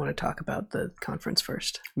chronologically if you want to talk about the conference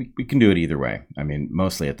first. We can do it either way. I mean,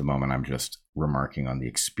 mostly at the moment, I'm just remarking on the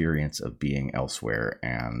experience of being elsewhere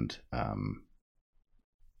and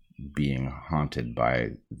being haunted by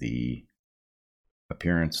the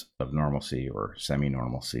appearance of normalcy or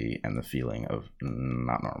semi-normalcy and the feeling of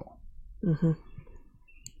not normal.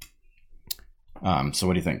 So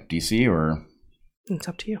what do you think, DC or? It's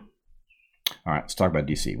up to you. All right, let's talk about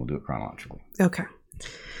DC. We'll do it chronologically. Okay.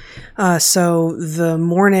 So the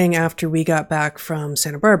morning after we got back from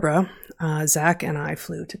Santa Barbara, Zach and I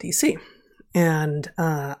flew to DC, and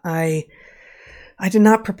I did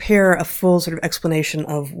not prepare a full sort of explanation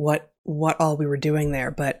of what all we were doing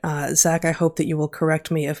there. But Zach, I hope that you will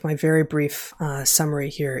correct me if my very brief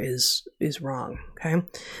summary here is wrong. Okay.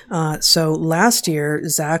 So last year,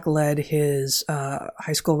 Zach led his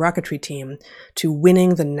high school rocketry team to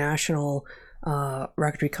winning the national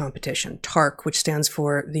rocketry competition, TARC, which stands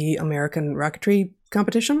for the American Rocketry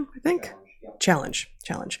Competition, I think. Challenge.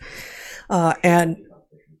 And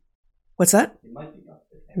what's that?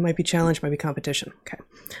 It might be challenge, might be competition. Okay.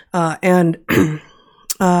 And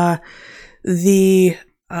the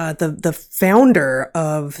founder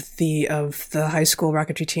of the high school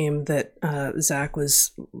rocketry team that Zach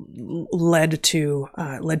was led to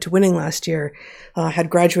winning last year had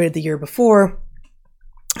graduated the year before,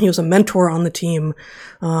 he was a mentor on the team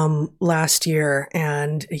last year,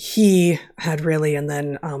 and he had really, and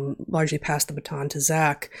then largely passed the baton to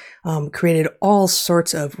Zach, created all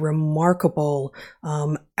sorts of remarkable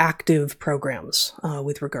active programs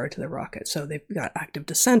with regard to the rocket. So they've got active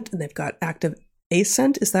descent and they've got active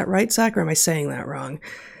ascent. Is that right, Zach, or am I saying that wrong?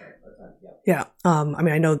 Yeah. I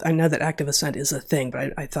mean, I know that active ascent is a thing,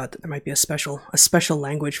 but I thought that there might be a special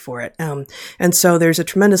language for it. And so there's a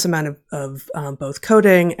tremendous amount of both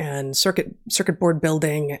coding and circuit board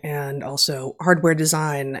building and also hardware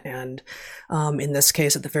design. And in this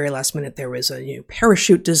case, at the very last minute, there was a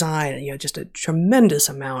parachute design, just a tremendous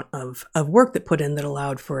amount of work that put in that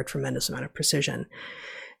allowed for a tremendous amount of precision.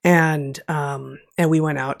 And we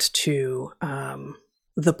went out to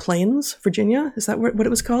the Plains, Virginia. Is that what it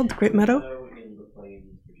was called? The Great Meadow?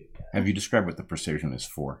 Have you described what the precision is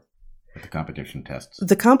for at the competition tests?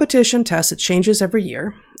 The competition test, it changes every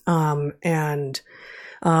year. And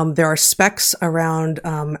there are specs around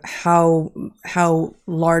how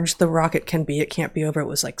large the rocket can be. It can't be over, it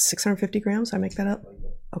was like 650 grams. I make that up?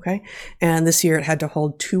 Okay. And this year it had to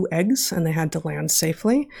hold 2 eggs and they had to land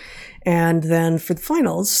safely. And then for the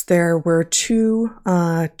finals, there were two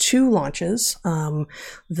launches.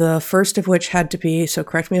 The first of which had to be, so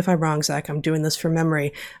correct me if I'm wrong, Zach, I'm doing this from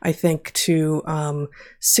memory, I think to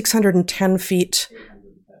 610 feet.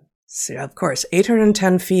 So, of course,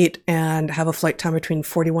 810 feet and have a flight time between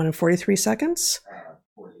 41 and 43 seconds.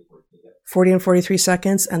 40 and 43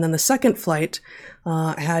 seconds. And then the second flight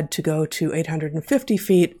had to go to 850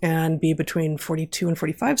 feet and be between 42 and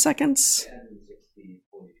 45 seconds.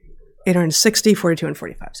 860, 42, and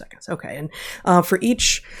 45 seconds. Okay. And for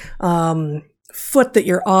each foot that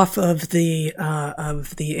you're off of the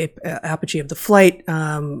apogee of the flight,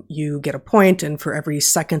 you get a point, and for every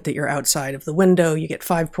second that you're outside of the window, you get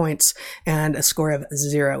 5 points, and a score of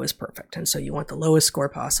 0 is perfect. And so you want the lowest score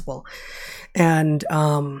possible. And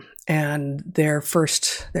their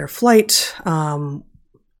flight.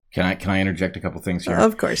 Can I interject a couple things here?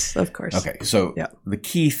 Of course. Okay, so The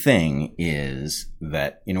key thing is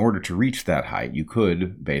that in order to reach that height, you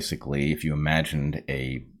could basically, if you imagined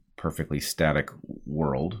a perfectly static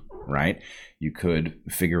world, right, you could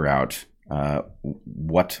figure out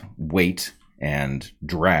what weight and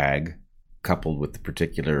drag coupled with the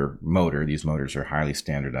particular motor, these motors are highly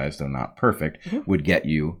standardized, though not perfect, would get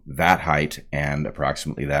you that height and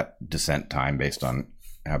approximately that descent time based on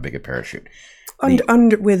how big a parachute.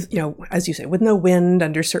 With, as you say, with no wind,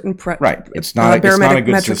 under certain right. It's not a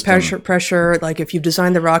good system. pressure. Like if you've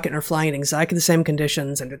designed the rocket and are flying in exactly the same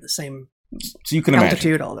conditions under the same you can altitude,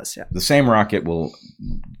 imagine, all this. Yeah, the same rocket will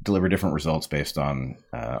deliver different results based on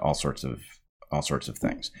all sorts of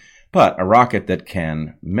things. But a rocket that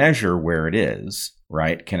can measure where it is,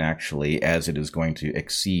 right, can actually, as it is going to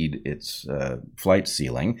exceed its flight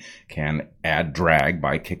ceiling, can add drag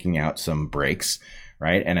by kicking out some brakes.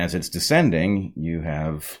 Right, and as it's descending, you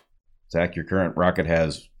have, Zach, your current rocket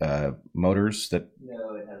has motors that...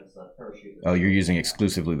 No, it has a parachute. Oh, you're using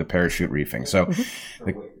exclusively the parachute reefing. So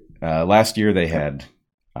last year they had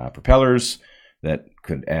propellers that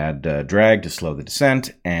could add drag to slow the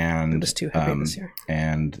descent. And it was too heavy this year.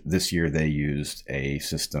 And this year they used a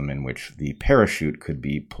system in which the parachute could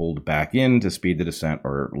be pulled back in to speed the descent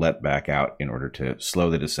or let back out in order to slow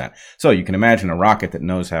the descent. So you can imagine a rocket that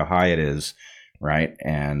knows how high it is, right,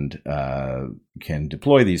 and can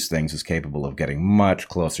deploy these things is capable of getting much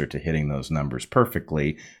closer to hitting those numbers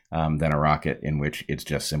perfectly than a rocket in which it's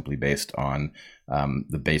just simply based on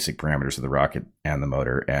the basic parameters of the rocket and the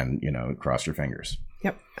motor and, cross your fingers.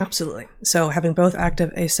 Yep, absolutely. So having both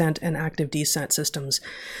active ascent and active descent systems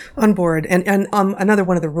on board. And another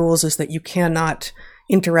one of the rules is that you cannot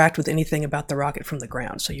interact with anything about the rocket from the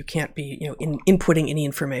ground. So you can't be, inputting any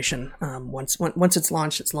information. Once it's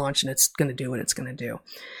launched, and it's going to do what it's going to do.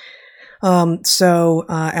 So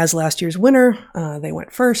as last year's winner, they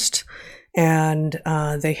went first, and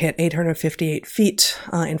they hit 858 feet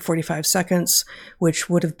in 45 seconds, which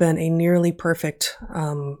would have been a nearly perfect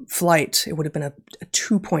flight. It would have been a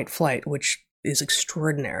 2-point flight, which is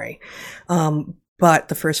extraordinary. But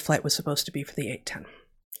the first flight was supposed to be for the 810.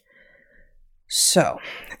 So,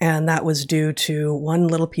 and that was due to one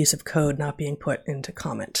little piece of code not being put into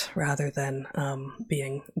comment rather than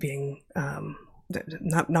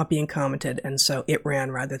not being commented, and so it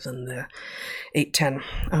ran rather than the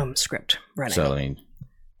 810 script running. So let me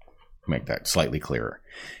make that slightly clearer.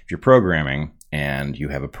 If you're programming and you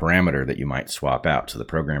have a parameter that you might swap out. So the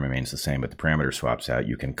program remains the same, but the parameter swaps out.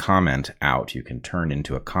 You can comment out. You can turn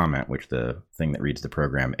into a comment, which the thing that reads the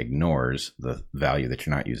program ignores the value that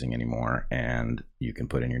you're not using anymore, and you can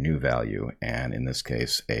put in your new value. And in this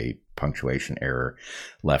case, a punctuation error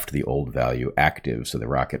left the old value active. So the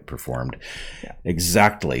rocket performed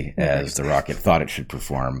exactly as the rocket thought it should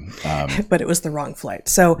perform. But it was the wrong flight.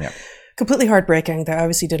 So completely heartbreaking. They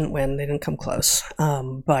obviously didn't win. They didn't come close.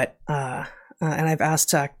 And I've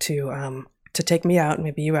asked Zach to take me out,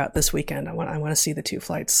 maybe you out this weekend. I want to see the two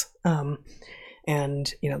flights.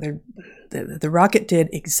 And the rocket did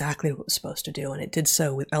exactly what it was supposed to do, and it did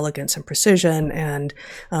so with elegance and precision. And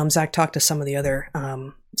Zach talked to some of the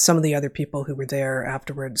other people who were there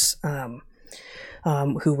afterwards,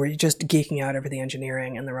 who were just geeking out over the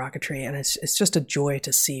engineering and the rocketry. And it's just a joy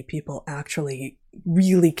to see people actually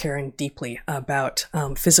really caring deeply about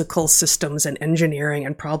physical systems and engineering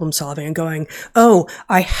and problem solving, and going, oh,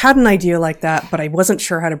 I had an idea like that, but I wasn't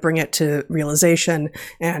sure how to bring it to realization,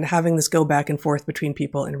 and having this go back and forth between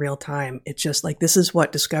people in real time. It's just like, this is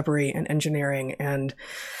what discovery and engineering and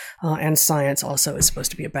science also is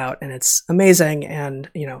supposed to be about. And it's amazing. And,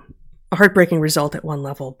 a heartbreaking result at one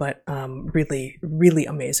level, but really, really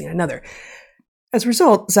amazing at another. As a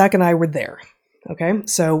result, Zach and I were there. Okay,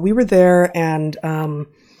 so we were there, and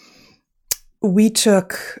we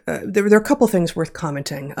took. There were a couple things worth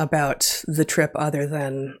commenting about the trip, other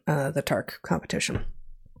than the TARC competition,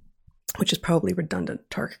 which is probably redundant.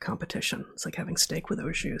 TARC competition. It's like having steak with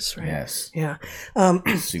au jus, right? Yes. Yeah.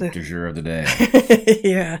 Soup du jour of the day.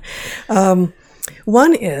 Yeah.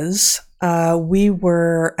 One is we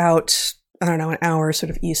were out, I don't know, an hour sort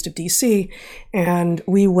of east of DC, and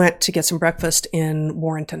we went to get some breakfast in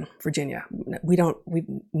Warrenton, Virginia.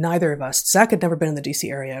 Neither of us, Zach had never been in the DC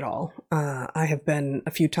area at all. I have been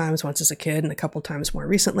a few times, once as a kid and a couple times more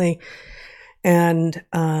recently. And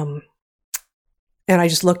I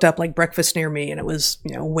just looked up like breakfast near me, and it was,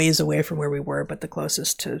 ways away from where we were, but the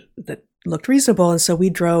closest that looked reasonable. And so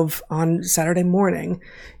we drove on Saturday morning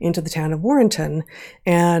into the town of Warrenton,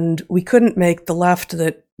 and we couldn't make the left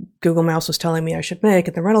that Google Maps was telling me I should make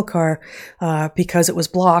at the rental car because it was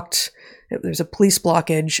blocked. There's a police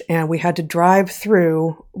blockage, and we had to drive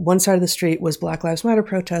through. One side of the street was Black Lives Matter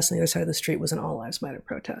protest, and the other side of the street was an All Lives Matter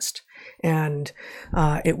protest. And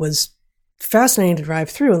it was fascinating to drive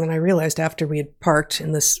through. And then I realized, after we had parked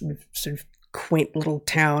in this sort of quaint little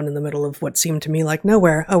town in the middle of what seemed to me like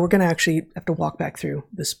nowhere, we're going to actually have to walk back through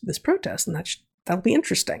this protest, and that'll be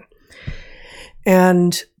interesting.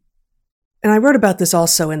 And I wrote about this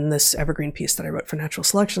also in this Evergreen piece that I wrote for Natural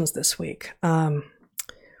Selections this week.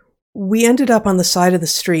 We ended up on the side of the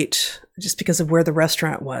street just because of where the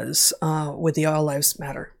restaurant was, with the All Lives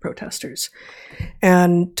Matter protesters,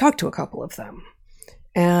 and talked to a couple of them.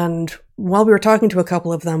 And while we were talking to a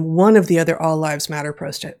couple of them, one of the other All Lives Matter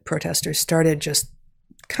protesters started just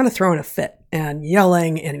kind of throwing a fit and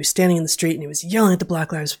yelling, and he was standing in the street and he was yelling at the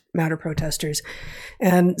Black Lives Matter protesters.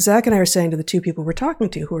 And Zach and I are saying to the two people we're talking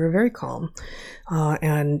to, who are very calm,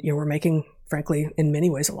 and were making, frankly, in many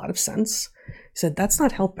ways, a lot of sense. He said, that's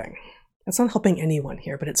not helping. That's not helping anyone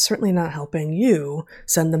here, but it's certainly not helping you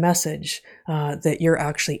send the message that you're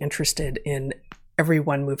actually interested in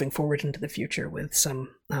everyone moving forward into the future with some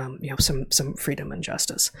freedom and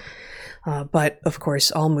justice. But of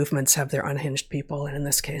course, all movements have their unhinged people, and in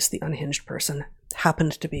this case, the unhinged person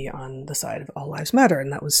happened to be on the side of All Lives Matter,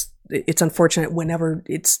 and it's unfortunate whenever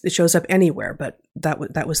it shows up anywhere, but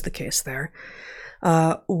that was the case there.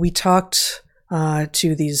 We talked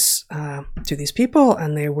to these people,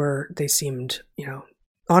 and they seemed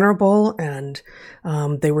honorable, and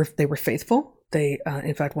they were faithful. They,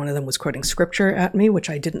 in fact, one of them was quoting scripture at me, which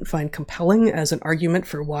I didn't find compelling as an argument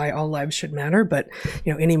for why all lives should matter, but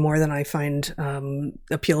any more than I find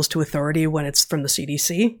appeals to authority when it's from the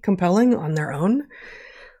CDC compelling on their own.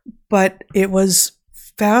 But it was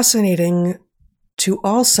fascinating to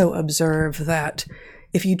also observe that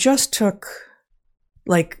if you just took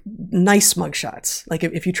like nice mugshots, like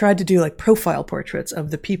if you tried to do like profile portraits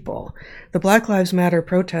of the people, the Black Lives Matter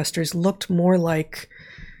protesters looked more like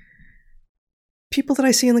people that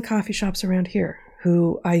I see in the coffee shops around here,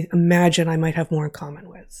 who I imagine I might have more in common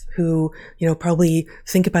with, who, probably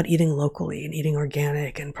think about eating locally and eating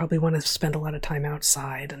organic and probably want to spend a lot of time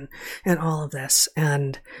outside and all of this.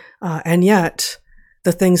 And yet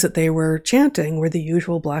the things that they were chanting were the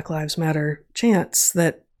usual Black Lives Matter chants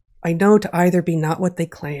that I know to either be not what they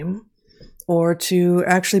claim or to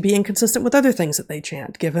actually be inconsistent with other things that they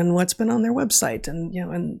chant, given what's been on their website and,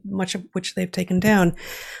 and much of which they've taken down.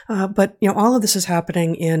 But, all of this is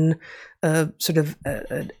happening in sort of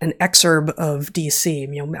an exurb of DC,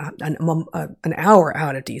 an hour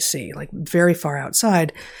out of DC, like very far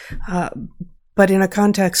outside, but in a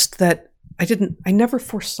context that I never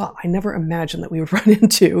foresaw. I never imagined that we would run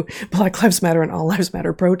into Black Lives Matter and All Lives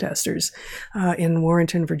Matter protesters in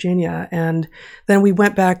Warrenton, Virginia. And then we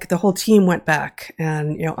went back, the whole team went back,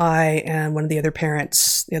 and, I and one of the other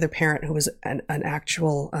parents, the other parent who was an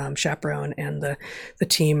actual chaperone, and the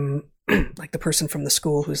team, like the person from the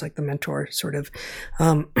school who's like the mentor, sort of,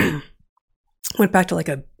 went back to like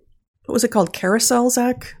what was it called? Carousel,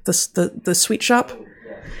 Zach? The sweet shop?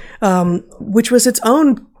 Which was its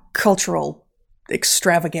own cultural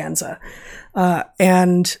extravaganza.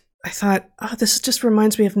 And I thought, this just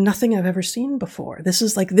reminds me of nothing I've ever seen before. This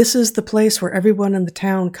is the place where everyone in the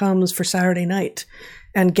town comes for Saturday night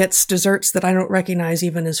and gets desserts that I don't recognize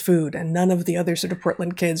even as food. And none of the other sort of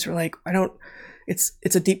Portland kids were like, it's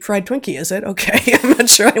a deep fried Twinkie, is it? Okay. I'm not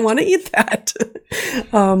sure I want to eat that.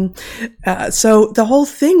 So the whole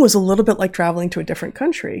thing was a little bit like traveling to a different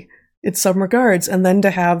country in some regards, and then to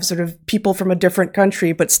have sort of people from a different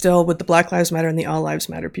country, but still with the Black Lives Matter and the All Lives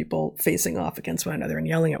Matter people facing off against one another and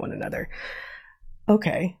yelling at one another.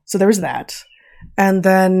 Okay, so there was that. And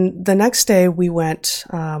then the next day we went,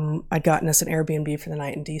 I'd gotten us an Airbnb for the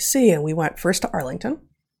night in DC, and we went first to Arlington,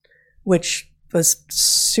 which was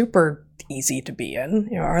super easy to be in.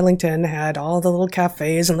 Arlington had all the little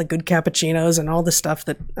cafes and the good cappuccinos and all the stuff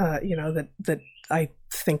that, that I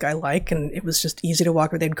think I like, and it was just easy to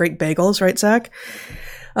walk. They had great bagels, right, Zach?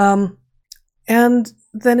 And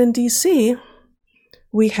then in DC,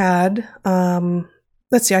 we had,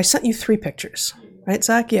 let's see, I sent you 3 pictures, right,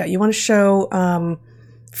 Zach? Yeah, you want to show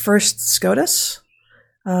first SCOTUS?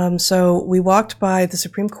 So we walked by the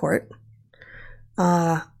Supreme Court,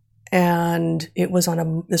 and it was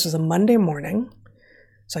this was a Monday morning.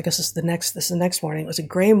 So I guess this is the next morning. It was a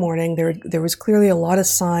gray morning. There was clearly a lot of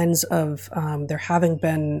signs of there having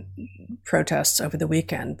been protests over the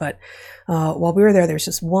weekend. But while we were there was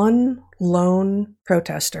just one lone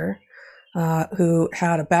protester who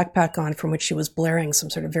had a backpack on from which she was blaring some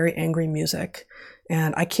sort of very angry music.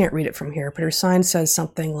 And I can't read it from here, but her sign says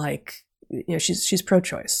something like, she's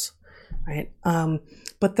pro-choice, right?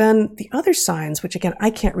 But then the other signs, which again, I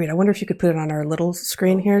can't read. I wonder if you could put it on our little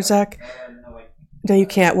screen here, Zach. No, you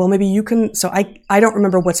can't. Well, maybe you can. So I don't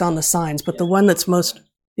remember what's on the signs, but the one that's most,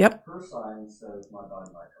 yep. Her sign says "My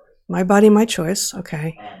body, my choice." My body, my choice.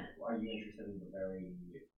 Okay. Are you interested in the very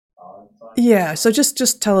odd sign? Yeah. So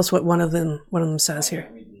just tell us what one of them says here.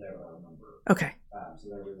 Okay. So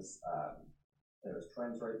there was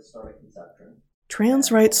trans rights start at conception.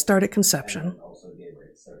 Trans rights start at conception. And also gay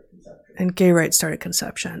rights start at conception. And gay rights start at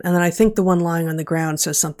conception. And then I think the one lying on the ground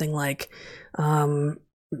says something like,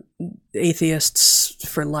 atheists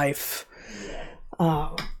for life.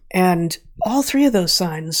 And all 3 of those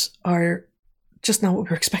signs are just not what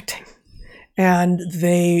we were expecting. And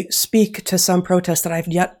they speak to some protest that I've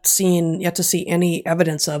yet to see any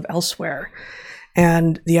evidence of elsewhere.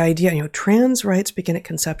 And the idea, trans rights begin at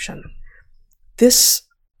conception. This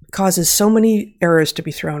causes so many errors to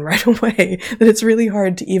be thrown right away that it's really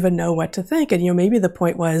hard to even know what to think. And, maybe the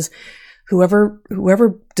point was, whoever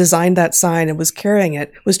designed that sign and was carrying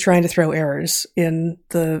it was trying to throw errors in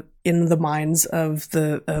the minds of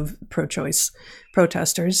pro-choice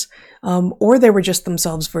protesters, or they were just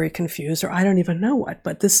themselves very confused, or I don't even know what.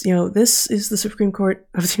 But this is the Supreme Court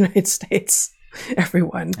of the United States.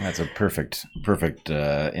 Everyone. That's a perfect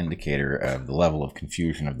indicator of the level of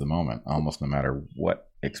confusion of the moment. Almost no matter what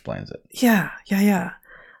explains it. Yeah.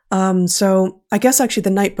 So I guess actually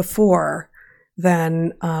the night before.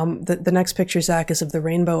 Then the next picture, Zach, is of the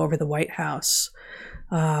rainbow over the White House,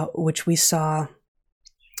 which we saw,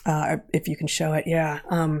 if you can show it. Yeah.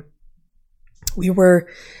 We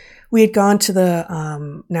had gone to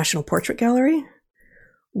the National Portrait Gallery,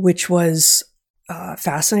 which was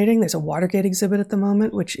fascinating. There's a Watergate exhibit at the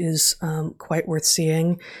moment, which is quite worth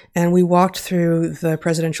seeing. And we walked through the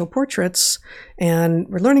presidential portraits, and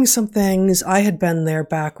we're learning some things. I had been there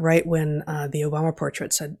back right when the Obama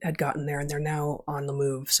portraits had gotten there, and they're now on the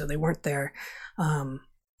move, so they weren't there. So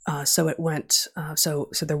Barack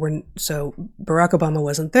Obama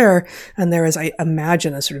wasn't there, and there is, I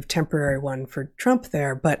imagine, a sort of temporary one for Trump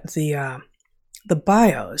there. But the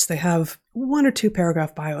bios, they have 1 or 2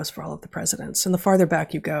 paragraph bios for all of the presidents. And the farther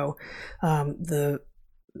back you go, the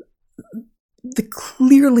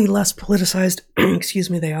clearly less politicized,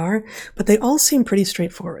 they are, but they all seem pretty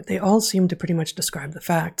straightforward. They all seem to pretty much describe the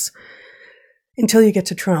facts until you get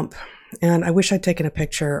to Trump. and I wish I'd taken a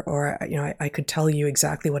picture, or I could tell you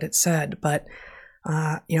exactly what it said. But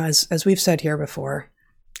as we've said here before,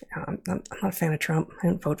 I'm not a fan of Trump. I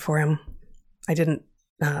didn't vote for him. I didn't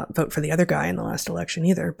vote for the other guy in the last election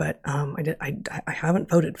either. But I haven't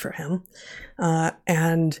voted for him.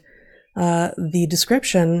 And the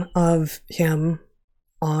description of him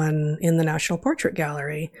in the National Portrait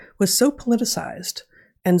Gallery was so politicized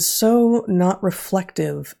and so not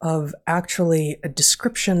reflective of actually a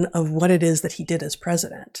description of what it is that he did as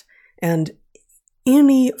president. And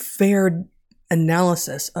any fair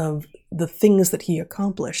analysis of the things that he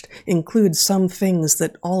accomplished includes some things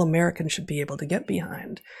that all Americans should be able to get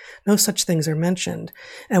behind. No such things are mentioned.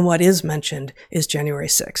 And what is mentioned is January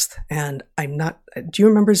 6th. And do you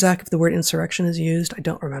remember, Zach, if the word insurrection is used? I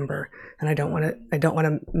don't remember. And I don't want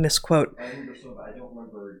to misquote. I remember so, but I don't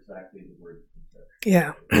remember exactly the word.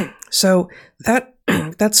 Yeah. So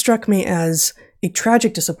that struck me as a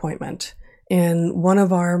tragic disappointment in one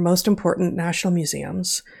of our most important national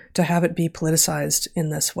museums to have it be politicized in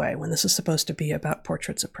this way when this is supposed to be about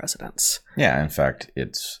portraits of presidents. Yeah, in fact,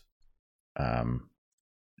 it's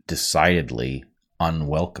decidedly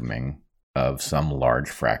unwelcoming of some large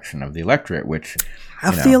fraction of the electorate, which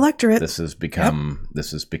half the electorate. This has become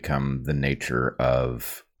the nature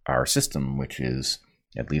of our system, which is,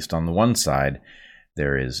 at least on the one side,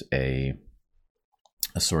 there is a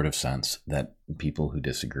sort of sense that people who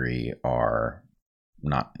disagree are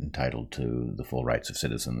not entitled to the full rights of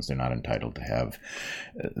citizens. They're not entitled to have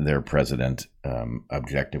their president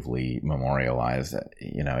objectively memorialized.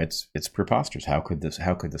 It's preposterous. How could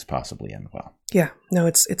this possibly end well? Yeah, no,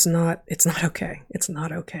 it's not okay. It's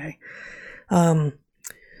not okay.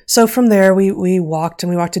 So from there, we walked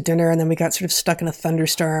to dinner, and then we got sort of stuck in a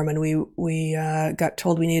thunderstorm, and we got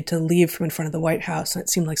told we needed to leave from in front of the White House, and it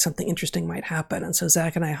seemed like something interesting might happen. And so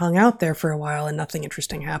Zach and I hung out there for a while, and nothing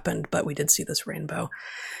interesting happened, but we did see this rainbow.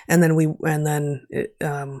 And then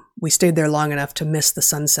we stayed there long enough to miss the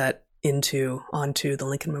sunset onto the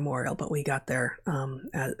Lincoln Memorial, but we got there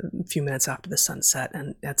a few minutes after the sunset,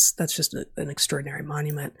 and that's just an extraordinary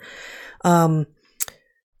monument.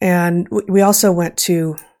 And we also went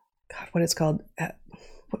to, God, what it's called?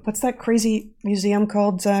 What's that crazy museum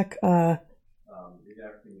called, Zach?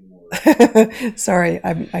 Sorry,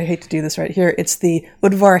 I hate to do this right here. It's the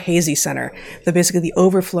Udvar Hazy Center, basically the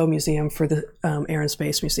overflow museum for the Air and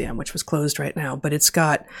Space Museum, which was closed right now. But it's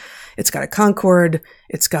got a Concorde,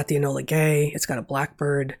 it's got the Enola Gay, it's got a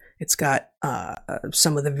Blackbird, it's got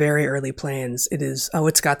some of the very early planes.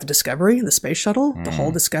 It's got the Discovery, the space shuttle, the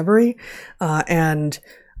whole Discovery, and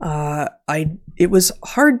it was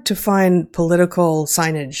hard to find political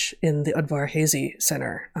signage in the Udvar Hazy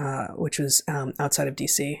Center, which was outside of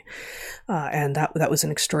DC, and that was an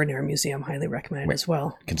extraordinary museum, highly recommended as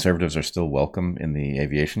well. Conservatives are still welcome in the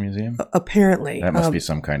Aviation Museum? Apparently. That must be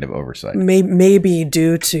some kind of oversight. Maybe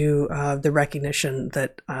due to the recognition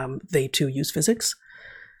that they too use physics.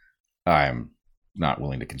 I'm not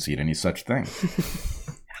willing to concede any such thing.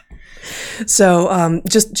 So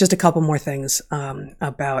just a couple more things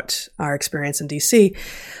about our experience in DC.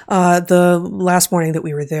 The last morning that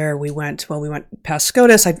we were there, we went past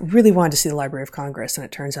SCOTUS. I really wanted to see the Library of Congress, and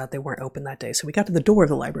it turns out they weren't open that day. So we got to the door of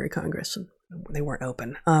the Library of Congress, and they weren't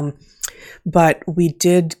open. But we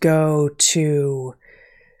did go to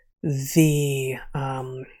the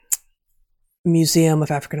Museum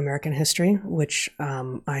of African American History, which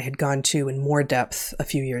I had gone to in more depth a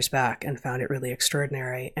few years back and found it really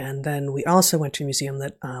extraordinary. And then we also went to a museum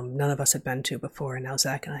that none of us had been to before, and now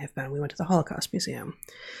Zach and I have been. We went to the Holocaust Museum.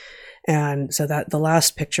 And so that the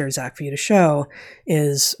last picture, Zach, for you to show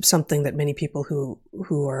is something that many people who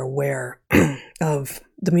are aware of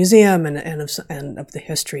the museum and of the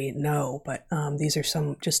history know. But these are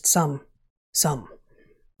some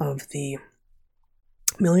of the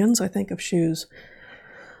millions, I think, of shoes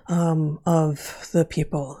of the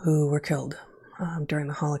people who were killed during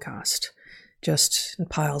the Holocaust, just in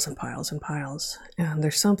piles and piles and piles. And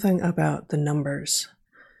there's something about the numbers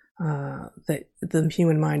that the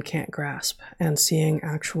human mind can't grasp, and seeing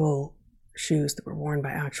actual shoes that were worn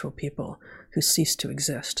by actual people who ceased to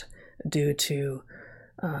exist due to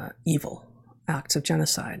evil acts of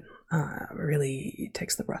genocide really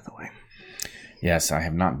takes the breath away. Yes, I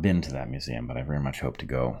have not been to that museum, but I very much hope to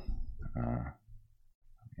go.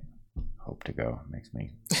 Makes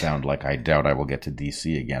me sound like I doubt I will get to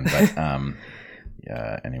DC again. But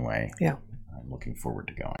anyway, yeah, I'm looking forward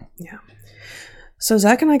to going. Yeah. So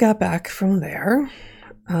Zach and I got back from there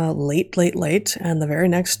late, and the very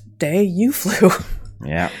next day you flew.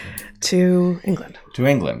 Yeah. To England.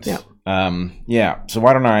 Yeah. So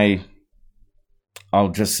why don't I'll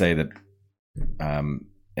just say that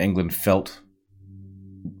England felt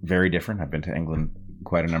very different. I've been to England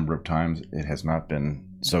quite a number of times. It has not been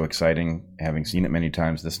so exciting, having seen it many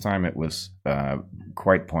times. This time it was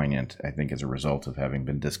quite poignant, I think, as a result of having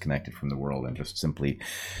been disconnected from the world and just simply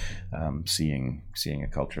seeing a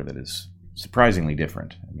culture that is surprisingly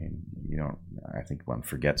different. I mean, I think one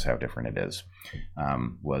forgets how different it is.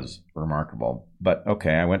 Was remarkable. But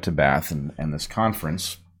okay, I went to Bath, and this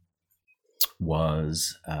conference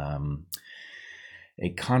was a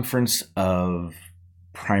conference of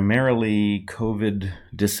primarily COVID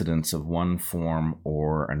dissidents of one form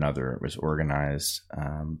or another. It was organized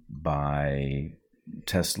by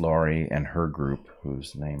Tess Lawrie and her group,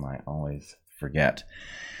 whose name I always forget.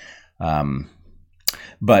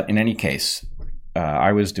 But in any case,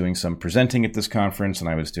 I was doing some presenting at this conference, and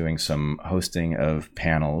I was doing some hosting of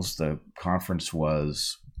panels. The conference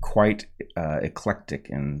was quite eclectic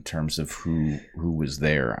in terms of who was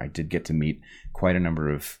there. I did get to meet quite a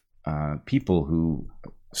number of people who,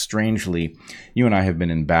 strangely, you and I have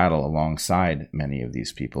been in battle alongside many of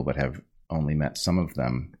these people, but have only met some of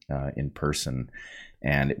them in person.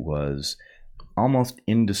 And it was almost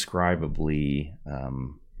indescribably,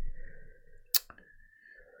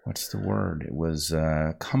 what's the word? It was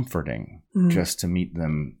comforting just to meet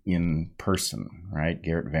them in person, right?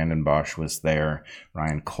 Gerrit Vanden Bossche was there.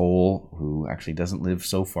 Ryan Cole, who actually doesn't live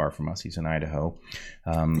so far from us. He's in Idaho.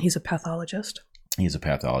 He's a pathologist. He's a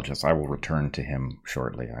pathologist. I will return to him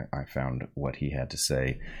shortly. I found what he had to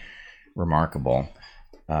say remarkable.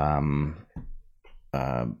 I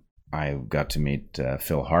got to meet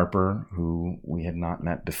Phil Harper, who we had not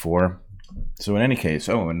met before. So in any case,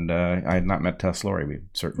 I had not met Tess Lawrie. We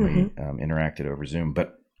certainly interacted over Zoom.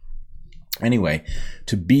 But anyway,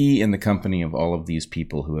 to be in the company of all of these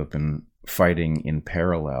people who have been fighting in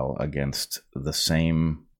parallel against the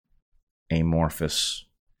same amorphous,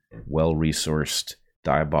 well-resourced,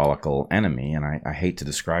 diabolical enemy, and I hate to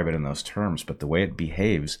describe it in those terms, but the way it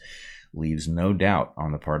behaves leaves no doubt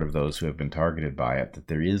on the part of those who have been targeted by it that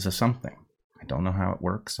there is a something. I don't know how it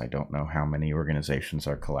works. I don't know how many organizations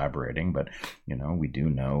are collaborating, but we do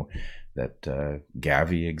know that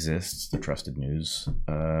Gavi exists, the Trusted News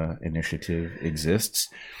Initiative exists.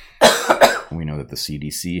 We know that the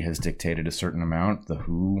CDC has dictated a certain amount, the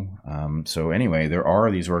WHO. So anyway, there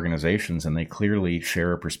are these organizations, and they clearly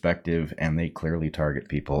share a perspective, and they clearly target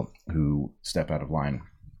people who step out of line.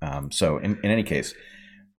 So in any case,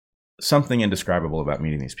 something indescribable about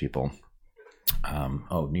meeting these people.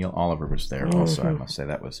 Neil Oliver was there also. I must say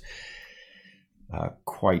that was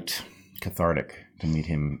quite cathartic to meet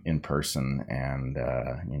him in person and,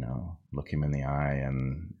 look him in the eye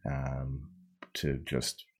and to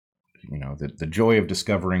just... the joy of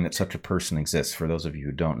discovering that such a person exists. For those of you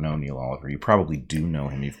who don't know Neil Oliver, you probably do know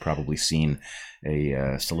him. You've probably seen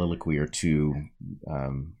a soliloquy or two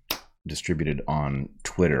distributed on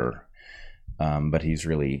Twitter. But he's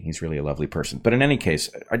really a lovely person. But in any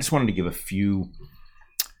case, I just wanted to give a few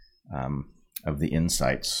of the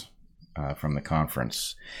insights from the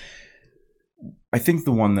conference. I think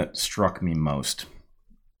the one that struck me most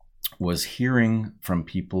was hearing from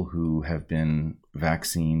people who have been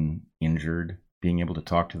vaccine injured, being able to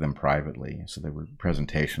talk to them privately. So there were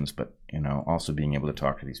presentations, but also being able to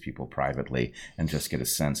talk to these people privately and just get a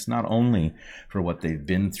sense not only for what they've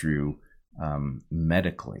been through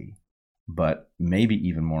medically, but maybe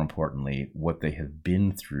even more importantly, what they have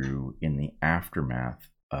been through in the aftermath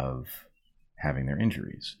of having their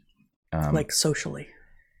injuries. Like socially.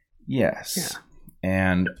 Yes. Yeah.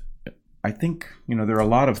 And I think, there are a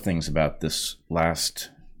lot of things about this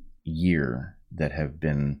last year that have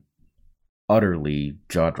been utterly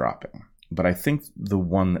jaw-dropping. But I think the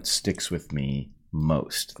one that sticks with me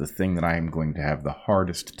most, the thing that I am going to have the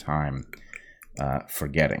hardest time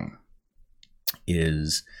forgetting,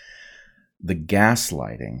 is the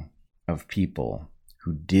gaslighting of people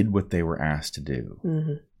who did what they were asked to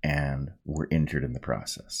do and were injured in the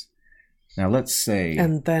process. Now, let's say...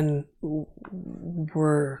 And then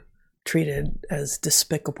were treated as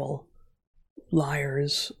despicable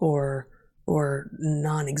liars or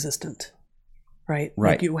non-existent, right?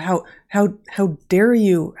 Right. Like how dare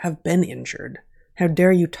you have been injured? How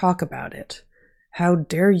dare you talk about it? How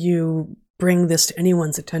dare you bring this to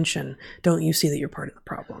anyone's attention? Don't you see that you're part of the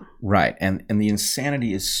problem? Right. And the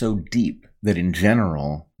insanity is so deep that in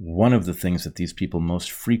general, one of the things that these people most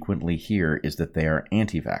frequently hear is that they are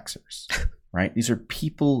anti-vaxxers, right? These are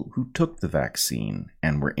people who took the vaccine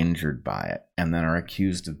and were injured by it and then are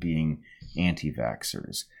accused of being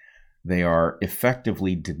anti-vaxxers. They are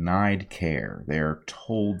effectively denied care. They are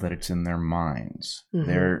told that it's in their minds.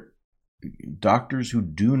 They're doctors who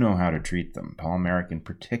do know how to treat them, Paul Marik in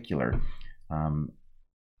particular,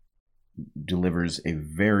 delivers a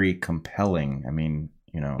very compelling,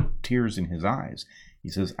 tears in his eyes. He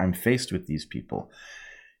says, I'm faced with these people.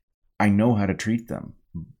 I know how to treat them,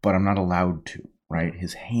 but I'm not allowed to, right?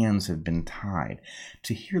 His hands have been tied.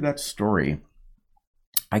 To hear that story,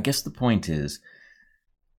 I guess the point is,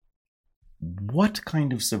 what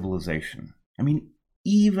kind of civilization?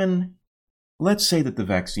 Even let's say that the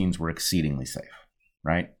vaccines were exceedingly safe,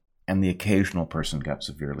 right? And the occasional person got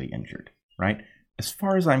severely injured, right? As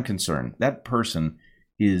far as I'm concerned, that person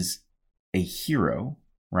is a hero,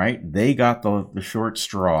 right? They got the short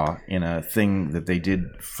straw in a thing that they did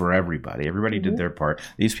for everybody. Everybody did their part.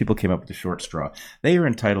 These people came up with the short straw. They are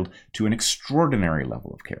entitled to an extraordinary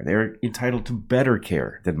level of care. They're entitled to better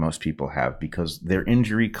care than most people have because their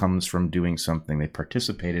injury comes from doing something. They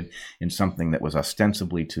participated in something that was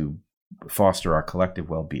ostensibly to foster our collective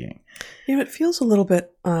well-being. It feels a little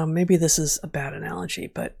bit, maybe this is a bad analogy,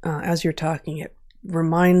 but as you're talking, it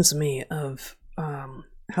reminds me of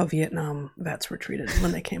how Vietnam vets were treated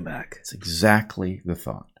when they came back. It's exactly the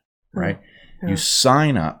thought, right? Yeah. You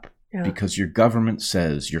sign up because your government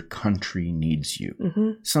says your country needs you.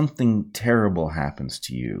 Mm-hmm. Something terrible happens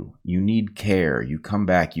to you. You need care. You come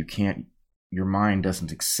back. Your mind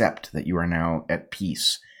doesn't accept that you are now at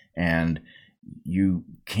peace and you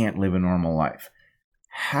can't live a normal life.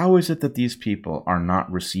 How is it that these people are not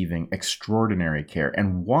receiving extraordinary care?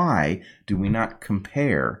 And why do we not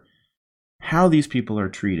compare how these people are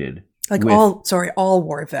treated? All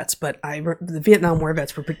war vets, but the Vietnam War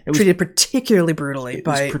vets were treated particularly brutally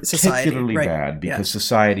by society. Particularly bad because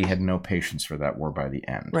society had no patience for that war by the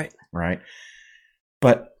end. Right.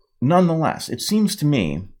 But nonetheless, it seems to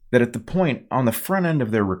me that at the point on the front end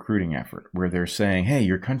of their recruiting effort where they're saying, hey,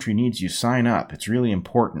 your country needs you, sign up, it's really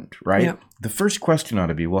important, right? Yeah. The first question ought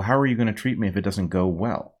to be, well, how are you going to treat me if it doesn't go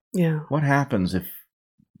well? Yeah. What happens if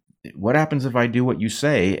I do what you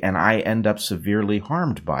say and I end up severely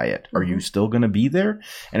harmed by it? Are you still going to be there?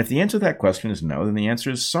 And if the answer to that question is no, then the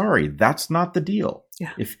answer is sorry. That's not the deal.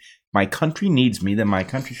 Yeah. If my country needs me, then my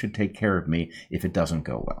country should take care of me if it doesn't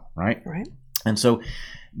go well, right? Right. And so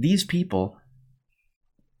these people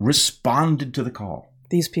responded to the call.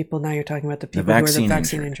 These people, now you're talking about the people who are the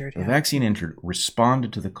vaccine injured. The vaccine injured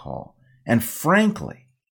responded to the call. And frankly,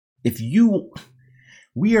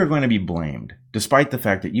 we are going to be blamed, despite the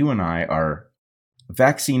fact that you and I are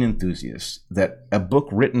vaccine enthusiasts, that a book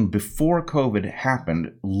written before COVID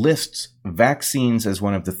happened lists vaccines as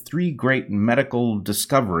one of the 3 great medical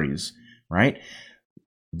discoveries, right?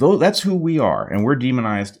 Though that's who we are, and we're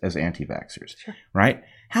demonized as anti-vaxxers, sure. Right?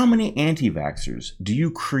 How many anti-vaxxers do you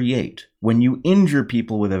create when you injure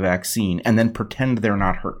people with a vaccine and then pretend they're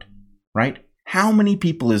not hurt, right? How many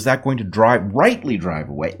people is that going to rightly drive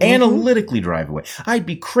away, analytically drive away? I'd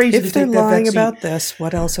be crazy if to they're take that lying vaccine. About this,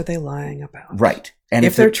 what else are they lying about? Right. And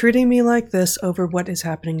if they're treating me like this over what is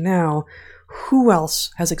happening now, who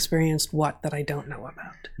else has experienced what that I don't know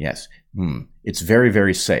about? Yes. It's very,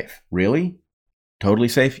 very safe. Really? Totally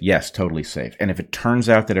safe? Yes, totally safe. And if it turns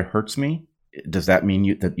out that it hurts me, does that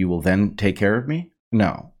mean that you will then take care of me?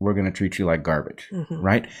 No, we're going to treat you like garbage,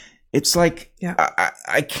 right? It's like,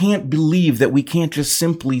 I can't believe that we can't just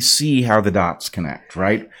simply see how the dots connect,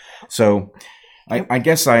 right? So I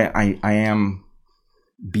guess I am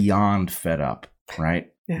beyond fed up,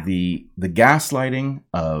 right? Yeah. The gaslighting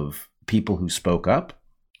of people who spoke up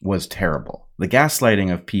was terrible. The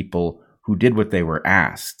gaslighting of people who did what they were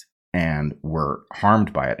asked and were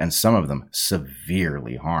harmed by it, and some of them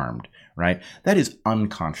severely harmed, right? That is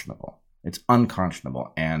unconscionable. It's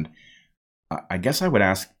unconscionable. And I guess I would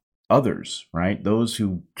ask others, right? Those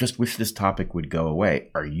who just wish this topic would go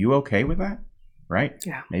away. Are you okay with that? Right?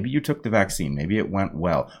 Yeah. Maybe you took the vaccine. Maybe it went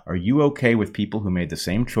well. Are you okay with people who made the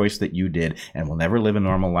same choice that you did and will never live a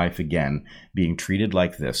normal life again being treated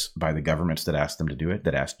like this by the governments that asked them to do it,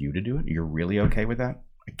 that asked you to do it? You're really okay with that?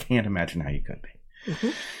 I can't imagine how you could be.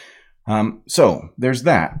 So there's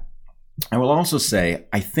that. I will also say,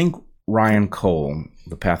 I think Ryan Cole,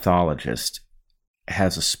 the pathologist,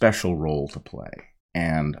 has a special role to play.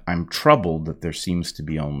 And I'm troubled that there seems to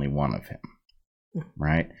be only one of him,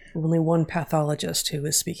 right? Only one pathologist who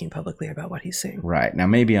is speaking publicly about what he's seeing. Right. Now,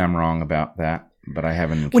 maybe I'm wrong about that, but I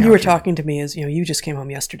haven't. When you were talking to me, as you know, you just came home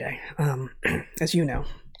yesterday, as you know.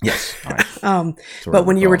 Yes. But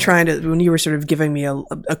when you were sort of giving me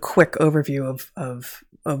a quick overview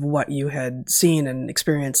of what you had seen and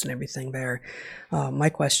experienced and everything there, my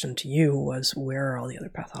question to you was, where are all the other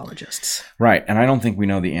pathologists? Right. And I don't think we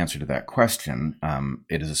know the answer to that question.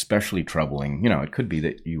 It is especially troubling. It could be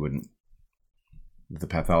that the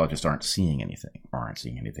pathologists aren't seeing anything or aren't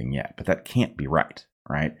seeing anything yet, but that can't be right.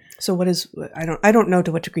 Right. So I don't know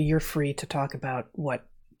to what degree you're free to talk about what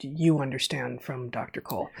you understand from Dr.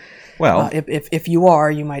 Cole? Well, if you are,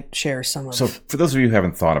 you might share some of. So for those of you who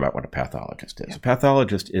haven't thought about what a pathologist is, a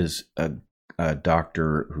pathologist is a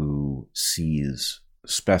doctor who sees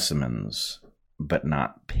specimens but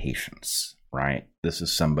not patients, right? This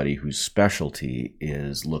is somebody whose specialty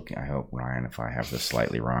is looking. I hope, Ryan, if I have this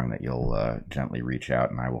slightly wrong, that you'll gently reach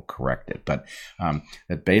out and I will correct it. But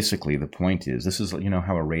that basically the point is, this is, you know,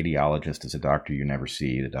 how a radiologist is a doctor you never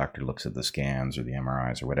see. The doctor looks at the scans or the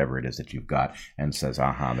MRIs or whatever it is that you've got and says,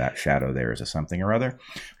 aha, that shadow there is a something or other.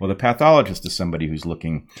 Well, the pathologist is somebody who's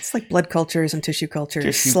looking. It's like blood cultures and tissue cultures,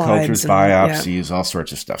 biopsies, all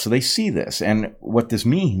sorts of stuff. So they see this. And what this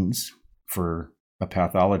means for a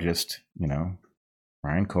pathologist, you know,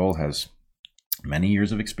 Ryan Cole has many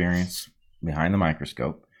years of experience behind the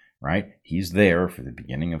microscope, right? He's there for the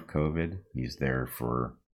beginning of COVID. He's there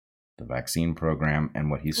for the vaccine program, and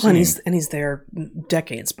what he's seeing. And he's there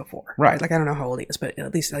decades before. Right. Like, I don't know how old he is, but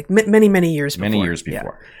at least like many years before. Many years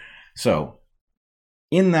before. Yeah. So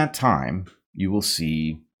in that time, you will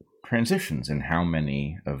see transitions in how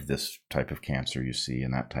many of this type of cancer you see,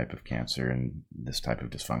 and that type of cancer, and this type of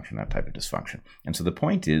dysfunction, that type of dysfunction. And so the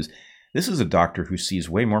point is, this is a doctor who sees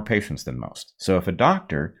way more patients than most. So if a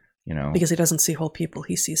doctor, you know... Because he doesn't see whole people,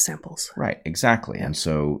 he sees samples. Right, exactly. Yeah. And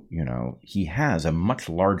so, you know, he has a much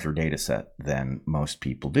larger data set than most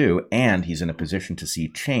people do, and he's in a position to see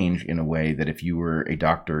change in a way that if you were a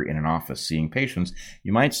doctor in an office seeing patients,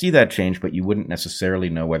 you might see that change, but you wouldn't necessarily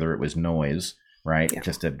know whether it was noise, right? Yeah.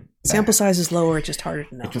 Just sample size is lower, it's just harder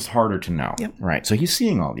to know. It's just harder to know. Yep. Right. So he's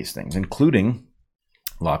seeing all these things, including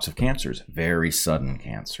lots of cancers, very sudden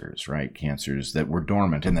cancers, right? Cancers that were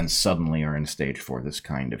dormant and then suddenly are in stage 4, this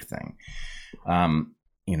kind of thing.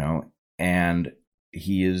 You know, and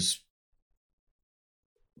he is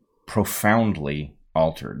profoundly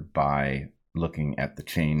altered by looking at the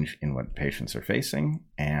change in what patients are facing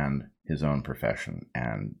and his own profession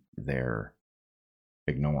and their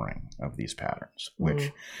ignoring of these patterns,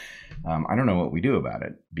 which I don't know what we do about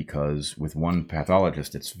it, because with one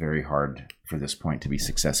pathologist, it's very hard for this point to be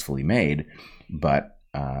successfully made. But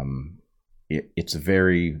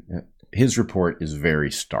his report is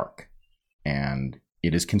very stark, and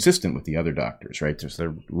it is consistent with the other doctors, right? There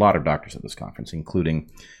are a lot of doctors at this conference, including,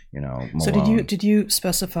 you know, Malone. So did you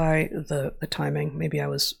specify the timing? Maybe I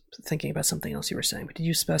was thinking about something else you were saying, but did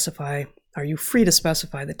you specify? Are you free to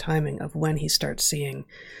specify the timing of when he starts seeing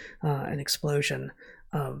an explosion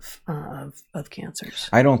of cancers?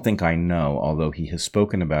 I don't think I know, although he has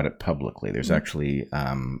spoken about it publicly. There's actually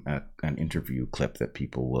an interview clip that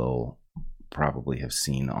people will probably have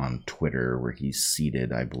seen on Twitter where he's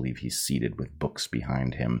seated, I believe he's seated with books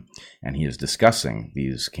behind him, and he is discussing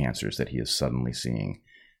these cancers that he is suddenly seeing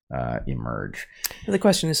emerge. The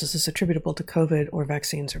question is this attributable to COVID or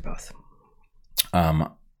vaccines or both?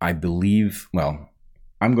 I believe, well,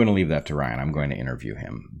 I'm going to leave that to Ryan. I'm going to interview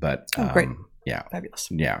him. But great. Yeah. Fabulous.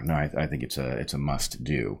 Yeah, no, I think it's a must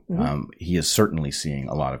do. Mm-hmm. He is certainly seeing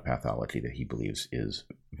a lot of pathology that he believes is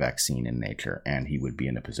vaccine in nature, and he would be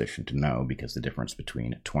in a position to know, because the difference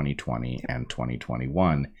between 2020 and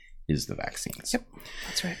 2021 is the vaccines. Yep,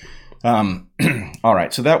 that's right. All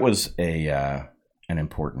right, so that was an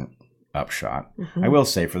important upshot. Mm-hmm. I will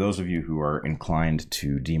say, for those of you who are inclined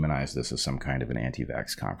to demonize this as some kind of an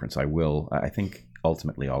anti-vax conference, I think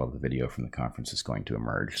ultimately all of the video from the conference is going to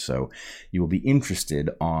emerge. So you will be interested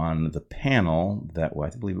on the panel that, I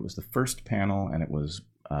believe it was the first panel, and it was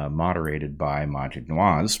moderated by Maajid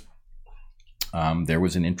Nawaz. There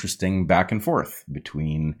was an interesting back and forth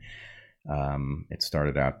between, it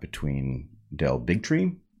started out between Del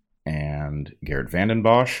Bigtree and Gerrit Vanden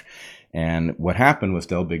Bossche. And what happened was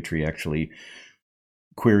Del Bigtree actually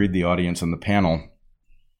queried the audience on the panel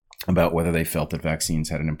about whether they felt that vaccines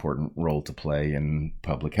had an important role to play in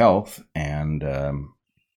public health. And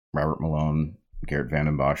Robert Malone, Gerrit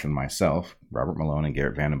Vanden Bossche, and myself, Robert Malone and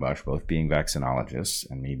Gerrit Vanden Bossche, both being vaccinologists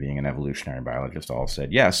and me being an evolutionary biologist, all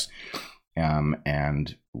said yes.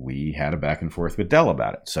 And we had a back and forth with Del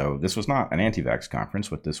about it. So this was not an anti-vax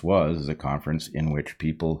conference. What this was is a conference in which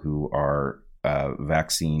people who are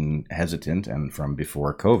vaccine hesitant and from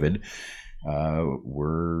before COVID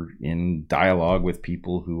we're in dialogue with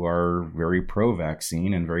people who are very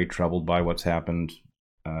pro-vaccine and very troubled by what's happened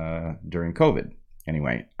during COVID.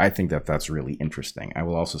 Anyway, I think that that's really interesting. I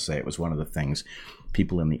will also say it was one of the things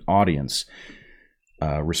people in the audience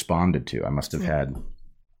responded to. I must have had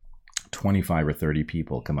 25 or 30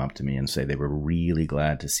 people come up to me and say they were really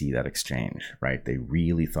glad to see that exchange, right? They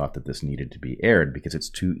really thought that this needed to be aired because it's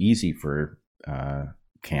too easy for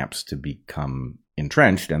camps to become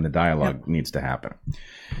entrenched, and the dialogue needs to happen.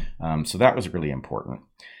 So that was really important.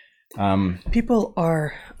 People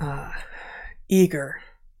are eager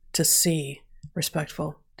to see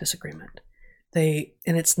respectful disagreement. And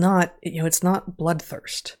it's not, it's not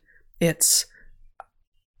bloodthirst. It's,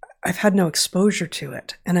 I've had no exposure to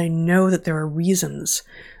it, and I know that there are reasons.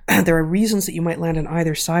 There are reasons that you might land on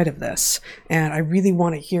either side of this, and I really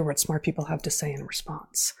want to hear what smart people have to say in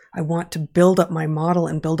response. I want to build up my model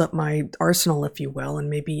and build up my arsenal, if you will, and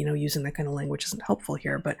maybe, using that kind of language isn't helpful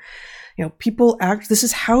here, but people act. This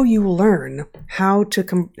is how you learn how to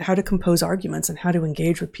compose arguments and how to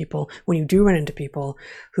engage with people when you do run into people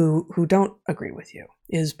who don't agree with you,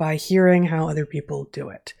 is by hearing how other people do